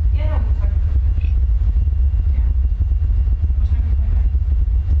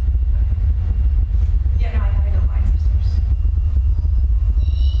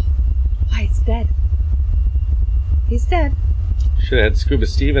 Wyatt's dead. He's dead. Should have had Scuba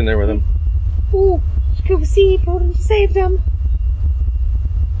Steve in there with him. Ooh, Scuba Steve saved him.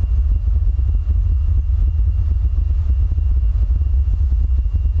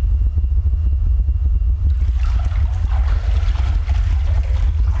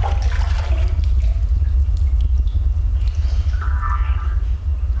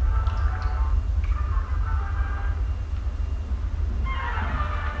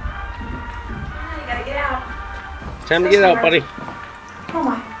 Time to get out, buddy. Come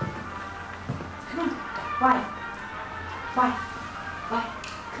on, Wyatt. Come on. Wyatt. Wyatt. Wyatt.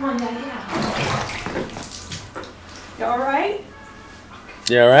 Come on, you gotta get out. You alright?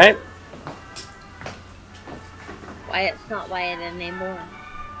 You alright? Wyatt's not Wyatt anymore.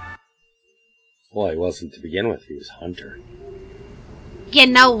 Well, he wasn't to begin with. He was Hunter. You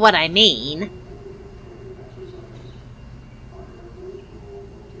know what I mean.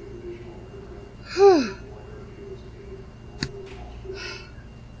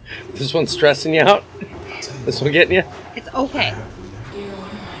 This one's stressing you out? This one getting you? It's okay.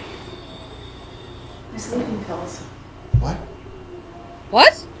 My sleeping pills. What?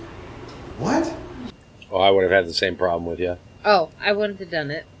 What? What? Oh, I would have had the same problem with you. Oh, I wouldn't have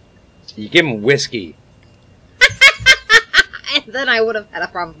done it. You give him whiskey. And then I would have had a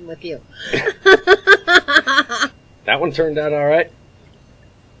problem with you. That one turned out alright.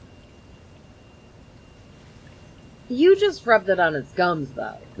 You just rubbed it on its gums,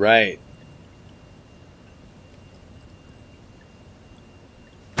 though. Right.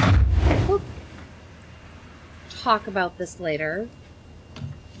 We'll talk about this later.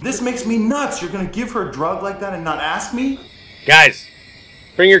 This makes me nuts. You're gonna give her a drug like that and not ask me? Guys,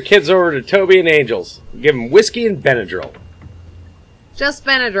 Bring your kids over to Toby and Angel's. Give them whiskey and Benadryl. Just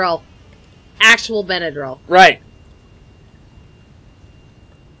Benadryl. Actual Benadryl. Right.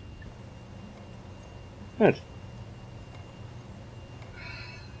 What?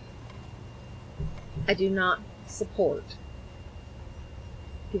 I do not support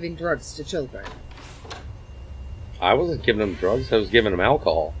giving drugs to children. I wasn't giving them drugs. I was giving them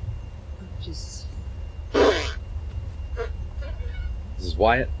alcohol. Jesus. This is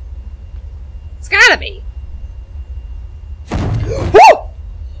Wyatt. It's gotta be. Woo!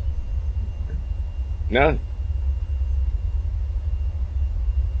 No.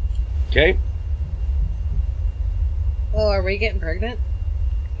 Okay. Oh, are we getting pregnant?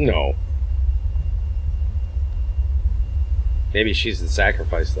 No. Maybe she's the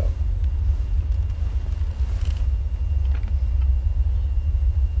sacrifice, though.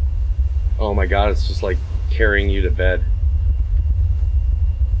 Oh my god, it's just like carrying you to bed.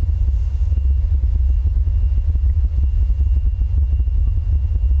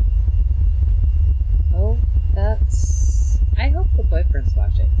 Oh, that's... I hope the boyfriend's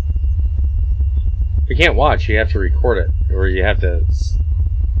watching. You can't watch, you have to record it. Or you have to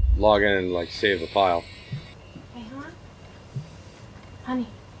log in and like save the file. Hey, hon? Honey.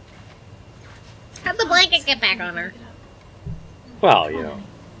 How'd the blanket get back on her? Well, you know.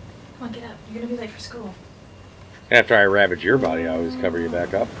 Come on, get up. You're gonna be late for school. After I ravage your body, I always cover you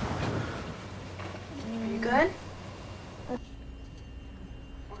back up. Are you good?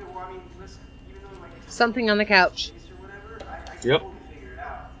 Something on the couch. Yep.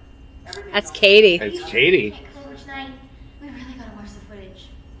 That's Katie. It's Katie. Which night? We really gotta watch the footage.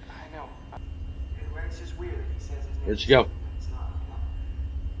 I know. It's just weird that he says his name. Where'd she go?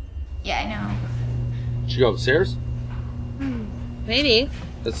 Yeah, I know. Did she go upstairs? Maybe.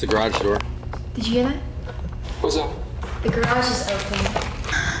 That's the garage door. Did you hear that? What's up? The garage is open.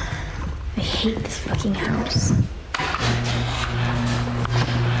 I hate this fucking house.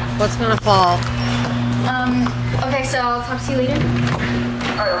 What's gonna fall? Okay, so I'll talk to you later.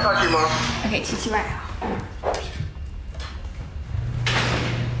 Alright, I'll talk to you, Mom. Okay, see you tomorrow.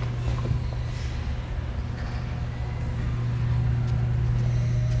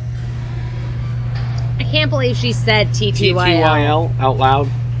 I can't believe she said TTYL. TTYL out loud.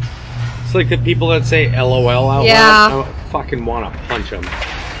 It's like the people that say LOL out Yeah. loud. I fucking want to punch them.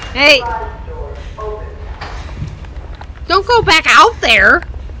 Hey! Don't go back out there!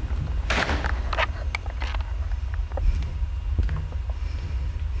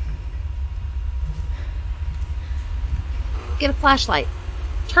 Get a flashlight.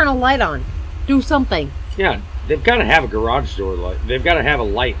 Turn a light on. Do something. Yeah, they've got to have a garage door light. They've got to have a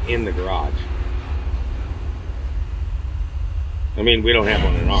light in the garage. I mean, we don't have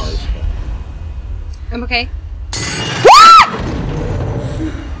one in ours. I'm okay.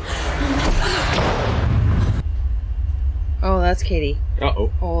 Oh, that's Katie.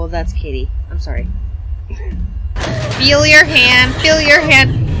 Uh-oh. Oh, that's Katie. I'm sorry. Feel your hand. Feel your hand.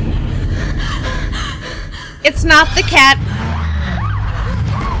 It's not the cat.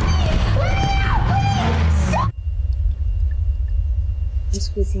 I'm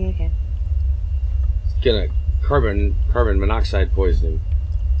squeezing again. Get a carbon monoxide poisoning.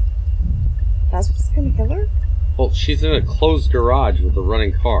 That's what's gonna kill her? Well, she's in a closed garage with a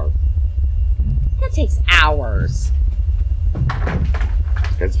running car. That takes hours.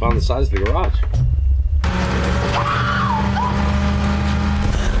 It's found the size of the garage.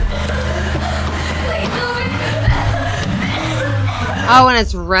 Oh, and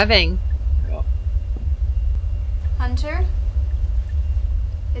it's revving. Yep. Hunter?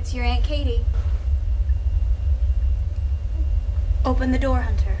 It's your Aunt Katie. Open the door,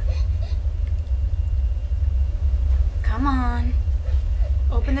 Hunter. Come on.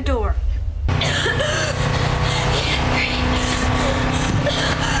 Open the door.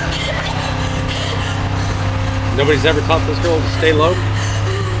 Nobody's ever taught this girl to stay low?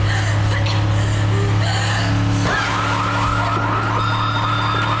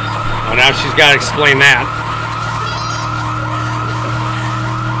 Oh, now she's got to explain that.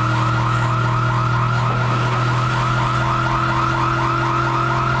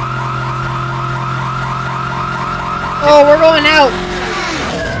 Oh, we're going out.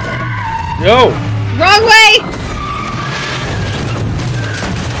 No. Wrong way.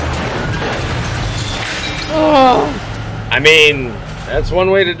 Oh. I mean, that's one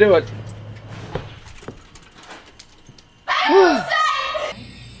way to do it.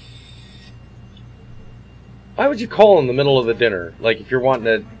 Why would you call in the middle of the dinner? Like if you're wanting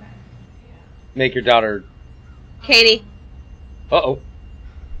to make your daughter... Katie. Uh-oh.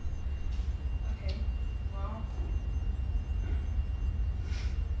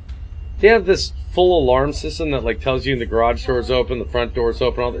 They have this full alarm system that like tells you the garage door's open, the front door's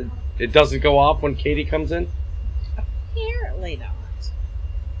open. All that. It doesn't go off when Katie comes in. Apparently not.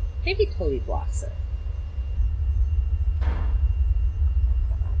 Maybe Toby blocks it.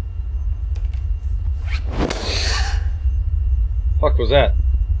 Fuck was that?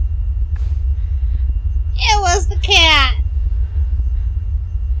 It was the cat.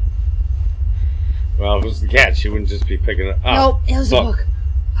 Well, if it was the cat, she wouldn't just be picking it up. Nope, it was a book.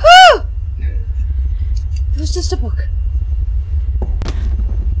 Woo! It was just a book.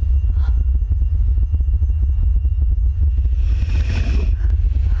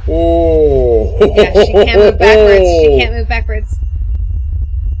 Oh! Yeah, she can't move backwards. She can't move backwards.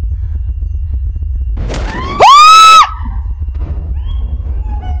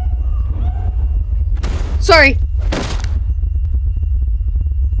 Sorry.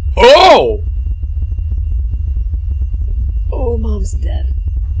 Oh! Oh, Mom's dead.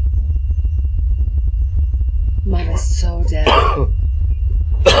 Mom is so dead.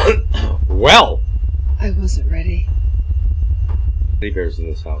 Well. I wasn't ready. Teddy bears in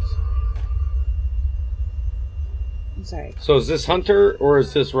this house. I'm sorry. So is this Hunter or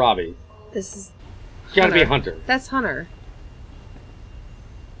is this Robbie? This is. It's gotta be Hunter. That's Hunter.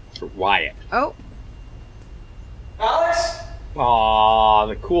 Or Wyatt. Oh. Alex? Aw,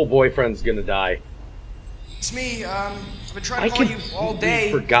 the cool boyfriend's gonna die. It's me. I've been trying to call you all day.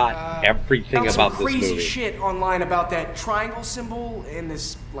 I forgot everything found about some this crazy movie. shit online about that triangle symbol and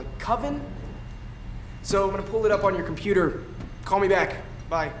this like coven. So I'm gonna pull it up on your computer. Call me back.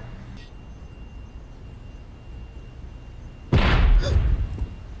 Bye.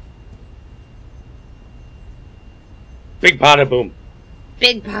 Big bada boom.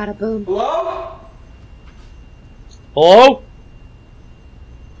 Big bada boom. Hello? Hello?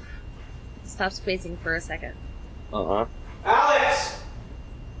 Stop squeezing for a second. Uh-huh. Alex!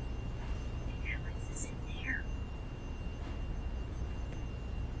 Alex is in there.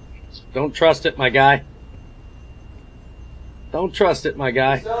 Don't trust it, my guy. Don't trust it, my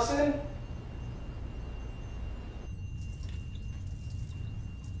guy. Nelson?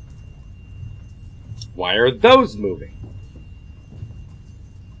 Why are those moving?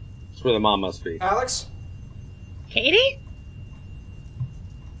 That's where the mom must be. Alex? Katie?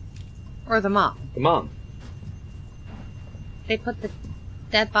 Or the mom? The mom. They put the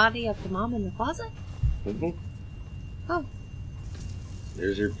dead body of the mom in the closet? Mm-hmm. Oh.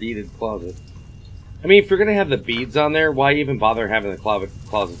 There's your beaded closet. I mean, if you're gonna have the beads on there, why even bother having the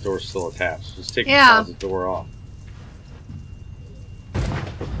closet door still attached? Just take the closet door off.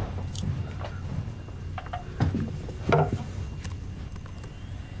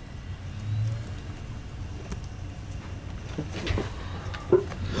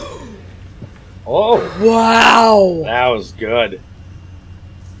 Oh! Wow! That was good.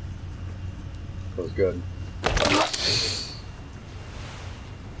 That was good.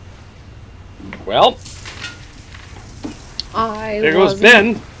 Well, there goes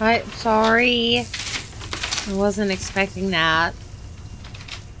Ben. I'm sorry. I wasn't expecting that.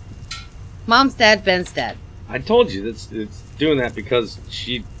 Mom's dead, Ben's dead. I told you it's doing that because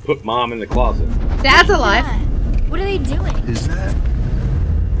she put Mom in the closet. Dad's alive. What are they doing? Is that?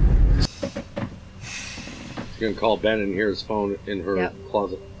 She's gonna call Ben and hear his phone in her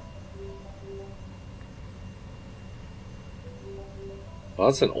closet. Well,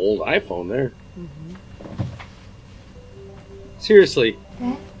 that's an old iPhone there. Mm-hmm. Seriously,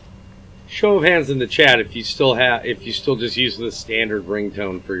 show of hands in the chat if you still just use the standard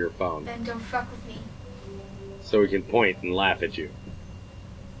ringtone for your phone, Ben, don't fuck with me. so we can point and laugh at you.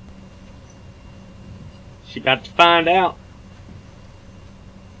 She about to find out.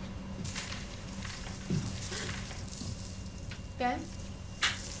 Ben?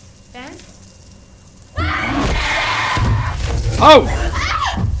 Ben? Oh!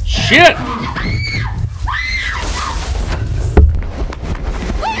 Shit!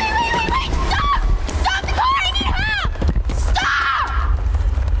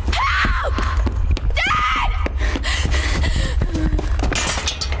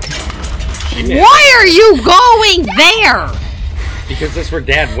 Why are you going there? Because that's where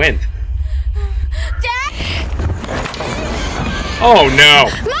Dad went. Dad! Oh no!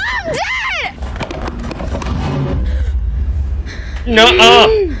 Mom, Dad! Nuh-uh!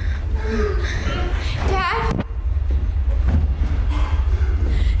 Dad?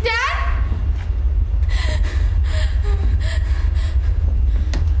 Dad?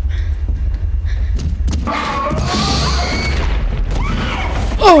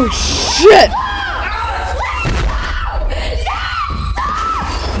 Oh shit!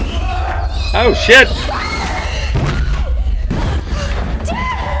 Oh shit!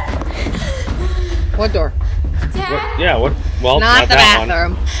 What door? What, yeah, what? Well, not the that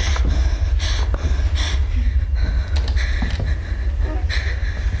bathroom. One.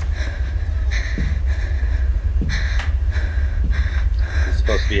 It's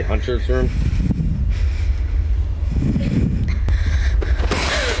supposed to be Hunter's room.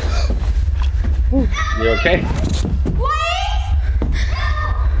 Ooh, you okay? Wait!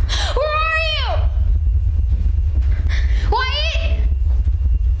 Where are you? Wait!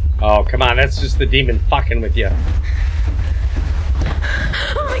 Oh, come on, that's just the demon fucking with you.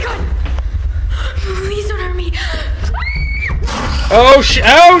 Oh my god! Please don't hurt me. Oh shit!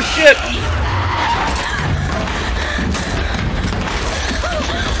 Oh shit!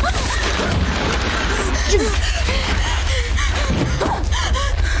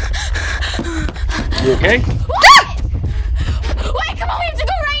 You okay? What? Wait, come on, we have to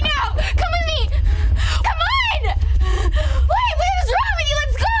go right now! Come with me! Come on! Wait, what is wrong with you?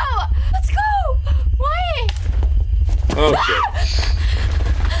 Let's go! Let's go! Why? Oh shit.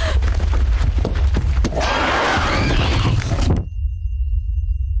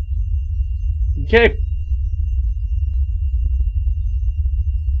 Okay.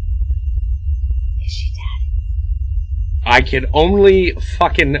 Is she dead? I can only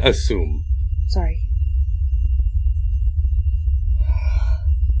fucking assume. Sorry.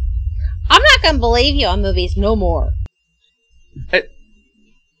 I'm not gonna believe you on movies no more.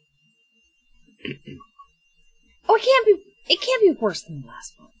 Oh, it can't be worse than the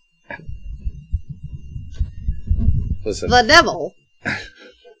last one. Listen. The devil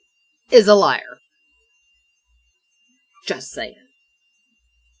is a liar. Just saying.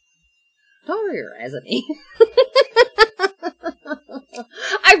 Don't roll your eyes at me.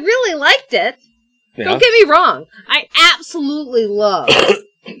 I really liked it. Yeah. Don't get me wrong. I absolutely love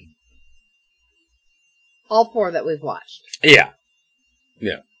all 4 that we've watched. Yeah.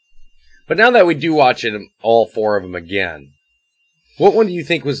 Yeah. But now that we do watch it, all 4 of them again, what one do you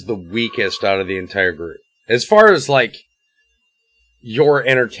think was the weakest out of the entire group? As far as, like, your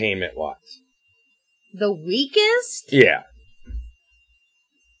entertainment was. The weakest? Yeah.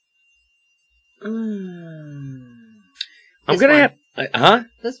 I'm gonna have... huh?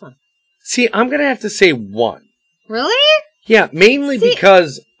 This one. See, I'm gonna have to say 1. Really? Yeah, mainly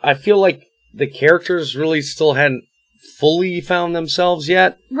because I feel like the characters really still hadn't fully found themselves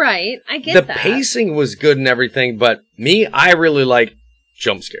yet. Right, I get the that. The pacing was good and everything, but I really like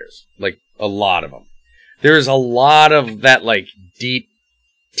jump scares. Like, a lot of them. There's a lot of that, like, deep,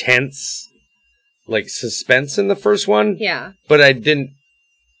 tense, like, suspense in the first one. Yeah. But I didn't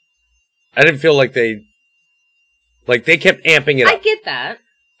feel like they kept amping it up. I get that.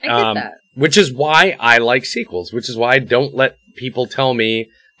 I get that. Which is why I like sequels, which is why I don't let people tell me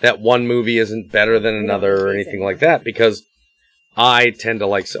that one movie isn't better than another or anything like that, because I tend to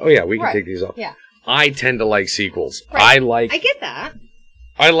like... Oh, yeah, we can take these off. Yeah. I tend to like sequels. Right. I get that.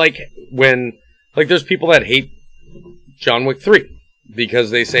 I like when... Like, there's people that hate John Wick 3 because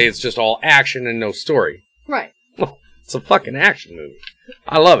they say it's just all action and no story. Right. Well, it's a fucking action movie.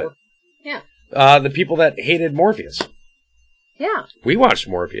 I love it. Yeah. The people that hated Morpheus. Yeah. We watched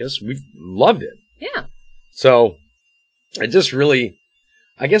Morpheus. We loved it. Yeah. So, I guess it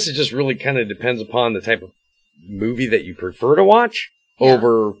just really kind of depends upon the type of movie that you prefer to watch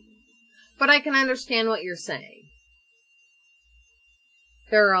over... But I can understand what you're saying.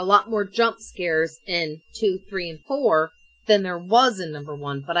 There are a lot more jump scares in 2, 3, and 4 than there was in number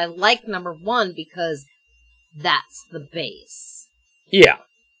 1. But I like number 1 because that's the base. Yeah.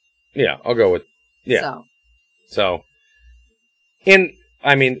 Yeah, I'll go with... Yeah. So. And,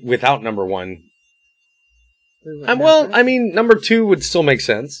 I mean, without number 1... number 2 would still make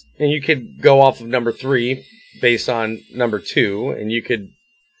sense. And you could go off of number 3 based on number 2. And you could...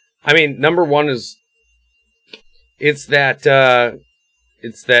 I mean, number 1 is... It's that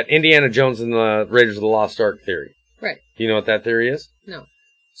Indiana Jones and the Raiders of the Lost Ark theory. Right. Do you know what that theory is? No.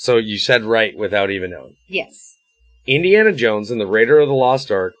 So you said right without even knowing. Yes. Indiana Jones and the Raider of the Lost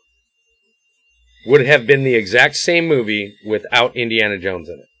Ark would have been the exact same movie without Indiana Jones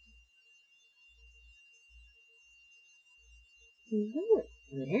in it.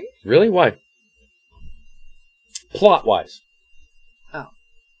 Really? Why? Plot-wise. Oh.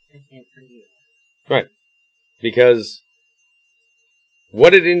 I can't forget. Right. Because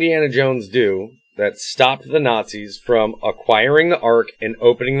what did Indiana Jones do that stopped the Nazis from acquiring the Ark and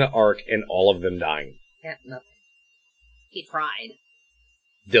opening the Ark and all of them dying? Yeah, nothing. He tried.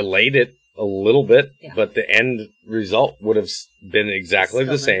 Delayed it a little bit, but the end result would have been exactly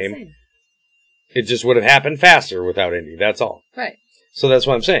the same. It just would have happened faster without Indy. That's all. Right. So that's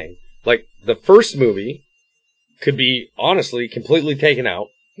what I'm saying. Like, the first movie could be, honestly, completely taken out.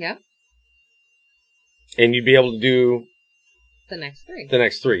 Yeah. And you'd be able to do the next three. The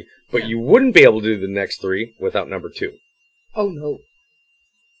next three. But you wouldn't be able to do the next three without number 2. Oh, no.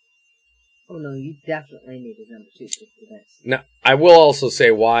 Oh, no, you definitely needed number 2 for this. Now, I will also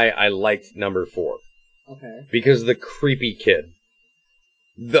say why I liked number 4. Okay. Because the creepy kid.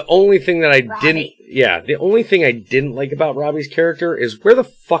 The only thing that I the only thing I didn't like about Robbie's character is where the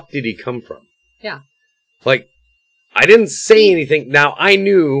fuck did he come from? Yeah. Like, I didn't say anything. Now, I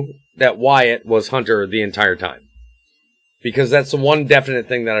knew that Wyatt was Hunter the entire time. Because that's the one definite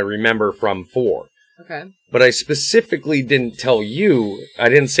thing that I remember from 4. Okay. But I specifically didn't tell you, I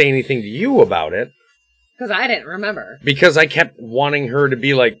didn't say anything to you about it. Because I didn't remember. Because I kept wanting her to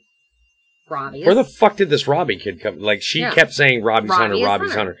be like, Robbie. Where the fuck did this Robbie kid come? Like, she kept saying Robbie's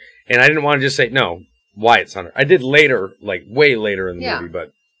Hunter. And I didn't want to just say, no, Wyatt's Hunter. I did later, like way later in the movie,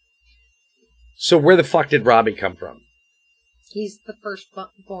 but. So where the fuck did Robbie come from? He's the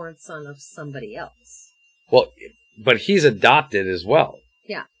firstborn son of somebody else. Well, but he's adopted as well.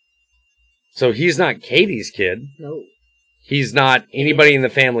 Yeah. So he's not Katie's kid. No. He's not anybody in the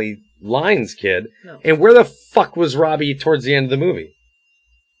family line's kid. No. And where the fuck was Robbie towards the end of the movie?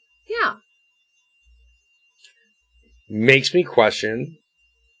 Yeah. Makes me question,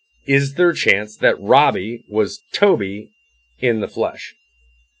 is there a chance that Robbie was Toby in the flesh?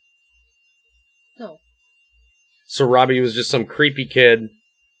 No. So Robbie was just some creepy kid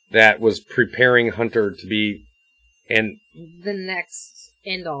that was preparing Hunter to be the next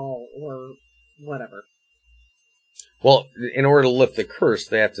end all or whatever. Well, in order to lift the curse,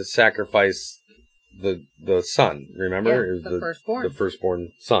 they have to sacrifice the son, remember? Yeah, It was the firstborn. The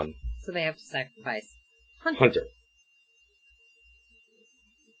firstborn son. So they have to sacrifice Hunter.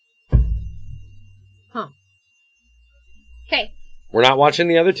 Huh. Okay. We're not watching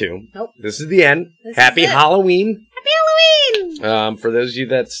the other 2. Nope. This is the end. Happy Halloween. Happy Halloween! For those of you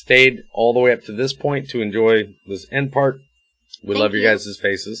that stayed all the way up to this point to enjoy this end part, we love your guys'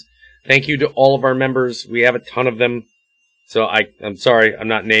 faces. Thank you to all of our members. We have a ton of them. So I'm sorry, I'm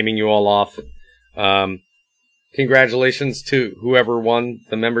not naming you all off. Congratulations to whoever won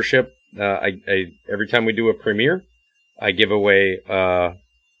the membership. Every time we do a premiere, I give away a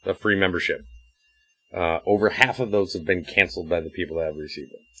free membership. Over half of those have been canceled by the people that have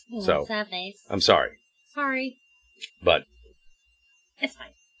received it. Oh, so sad face. I'm sorry. Sorry. But it's fine.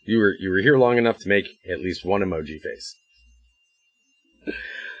 You were here long enough to make at least one emoji face.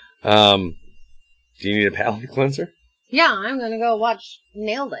 Do you need a palate cleanser? Yeah, I'm gonna go watch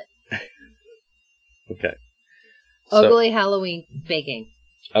Nailed It. Okay. Ugly Halloween baking.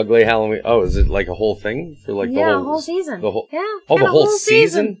 Ugly Halloween. Oh, is it like a whole thing for like the whole season? The whole, yeah. Oh, the whole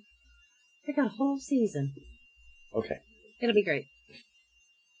season? They got a whole season. Okay. It'll be great.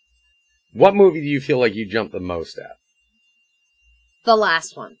 What movie do you feel like you jumped the most at? The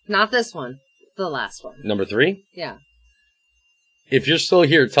last one. Not this one. The last one. Number 3? Yeah. If you're still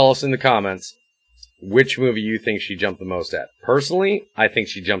here, tell us in the comments which movie you think she jumped the most at. Personally, I think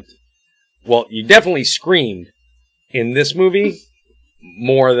she jumped... Well, you definitely screamed in this movie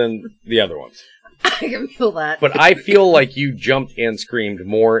more than the other ones. I can feel that. But I feel like you jumped and screamed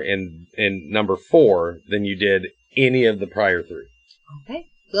more in number 4 than you did any of the prior 3. Okay.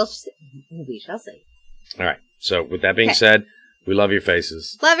 We shall see. All right. So with that being said, we love your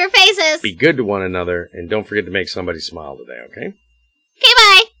faces. Love your faces. Be good to one another, and don't forget to make somebody smile today, okay? Okay,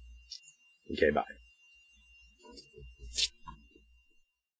 bye. Okay, bye.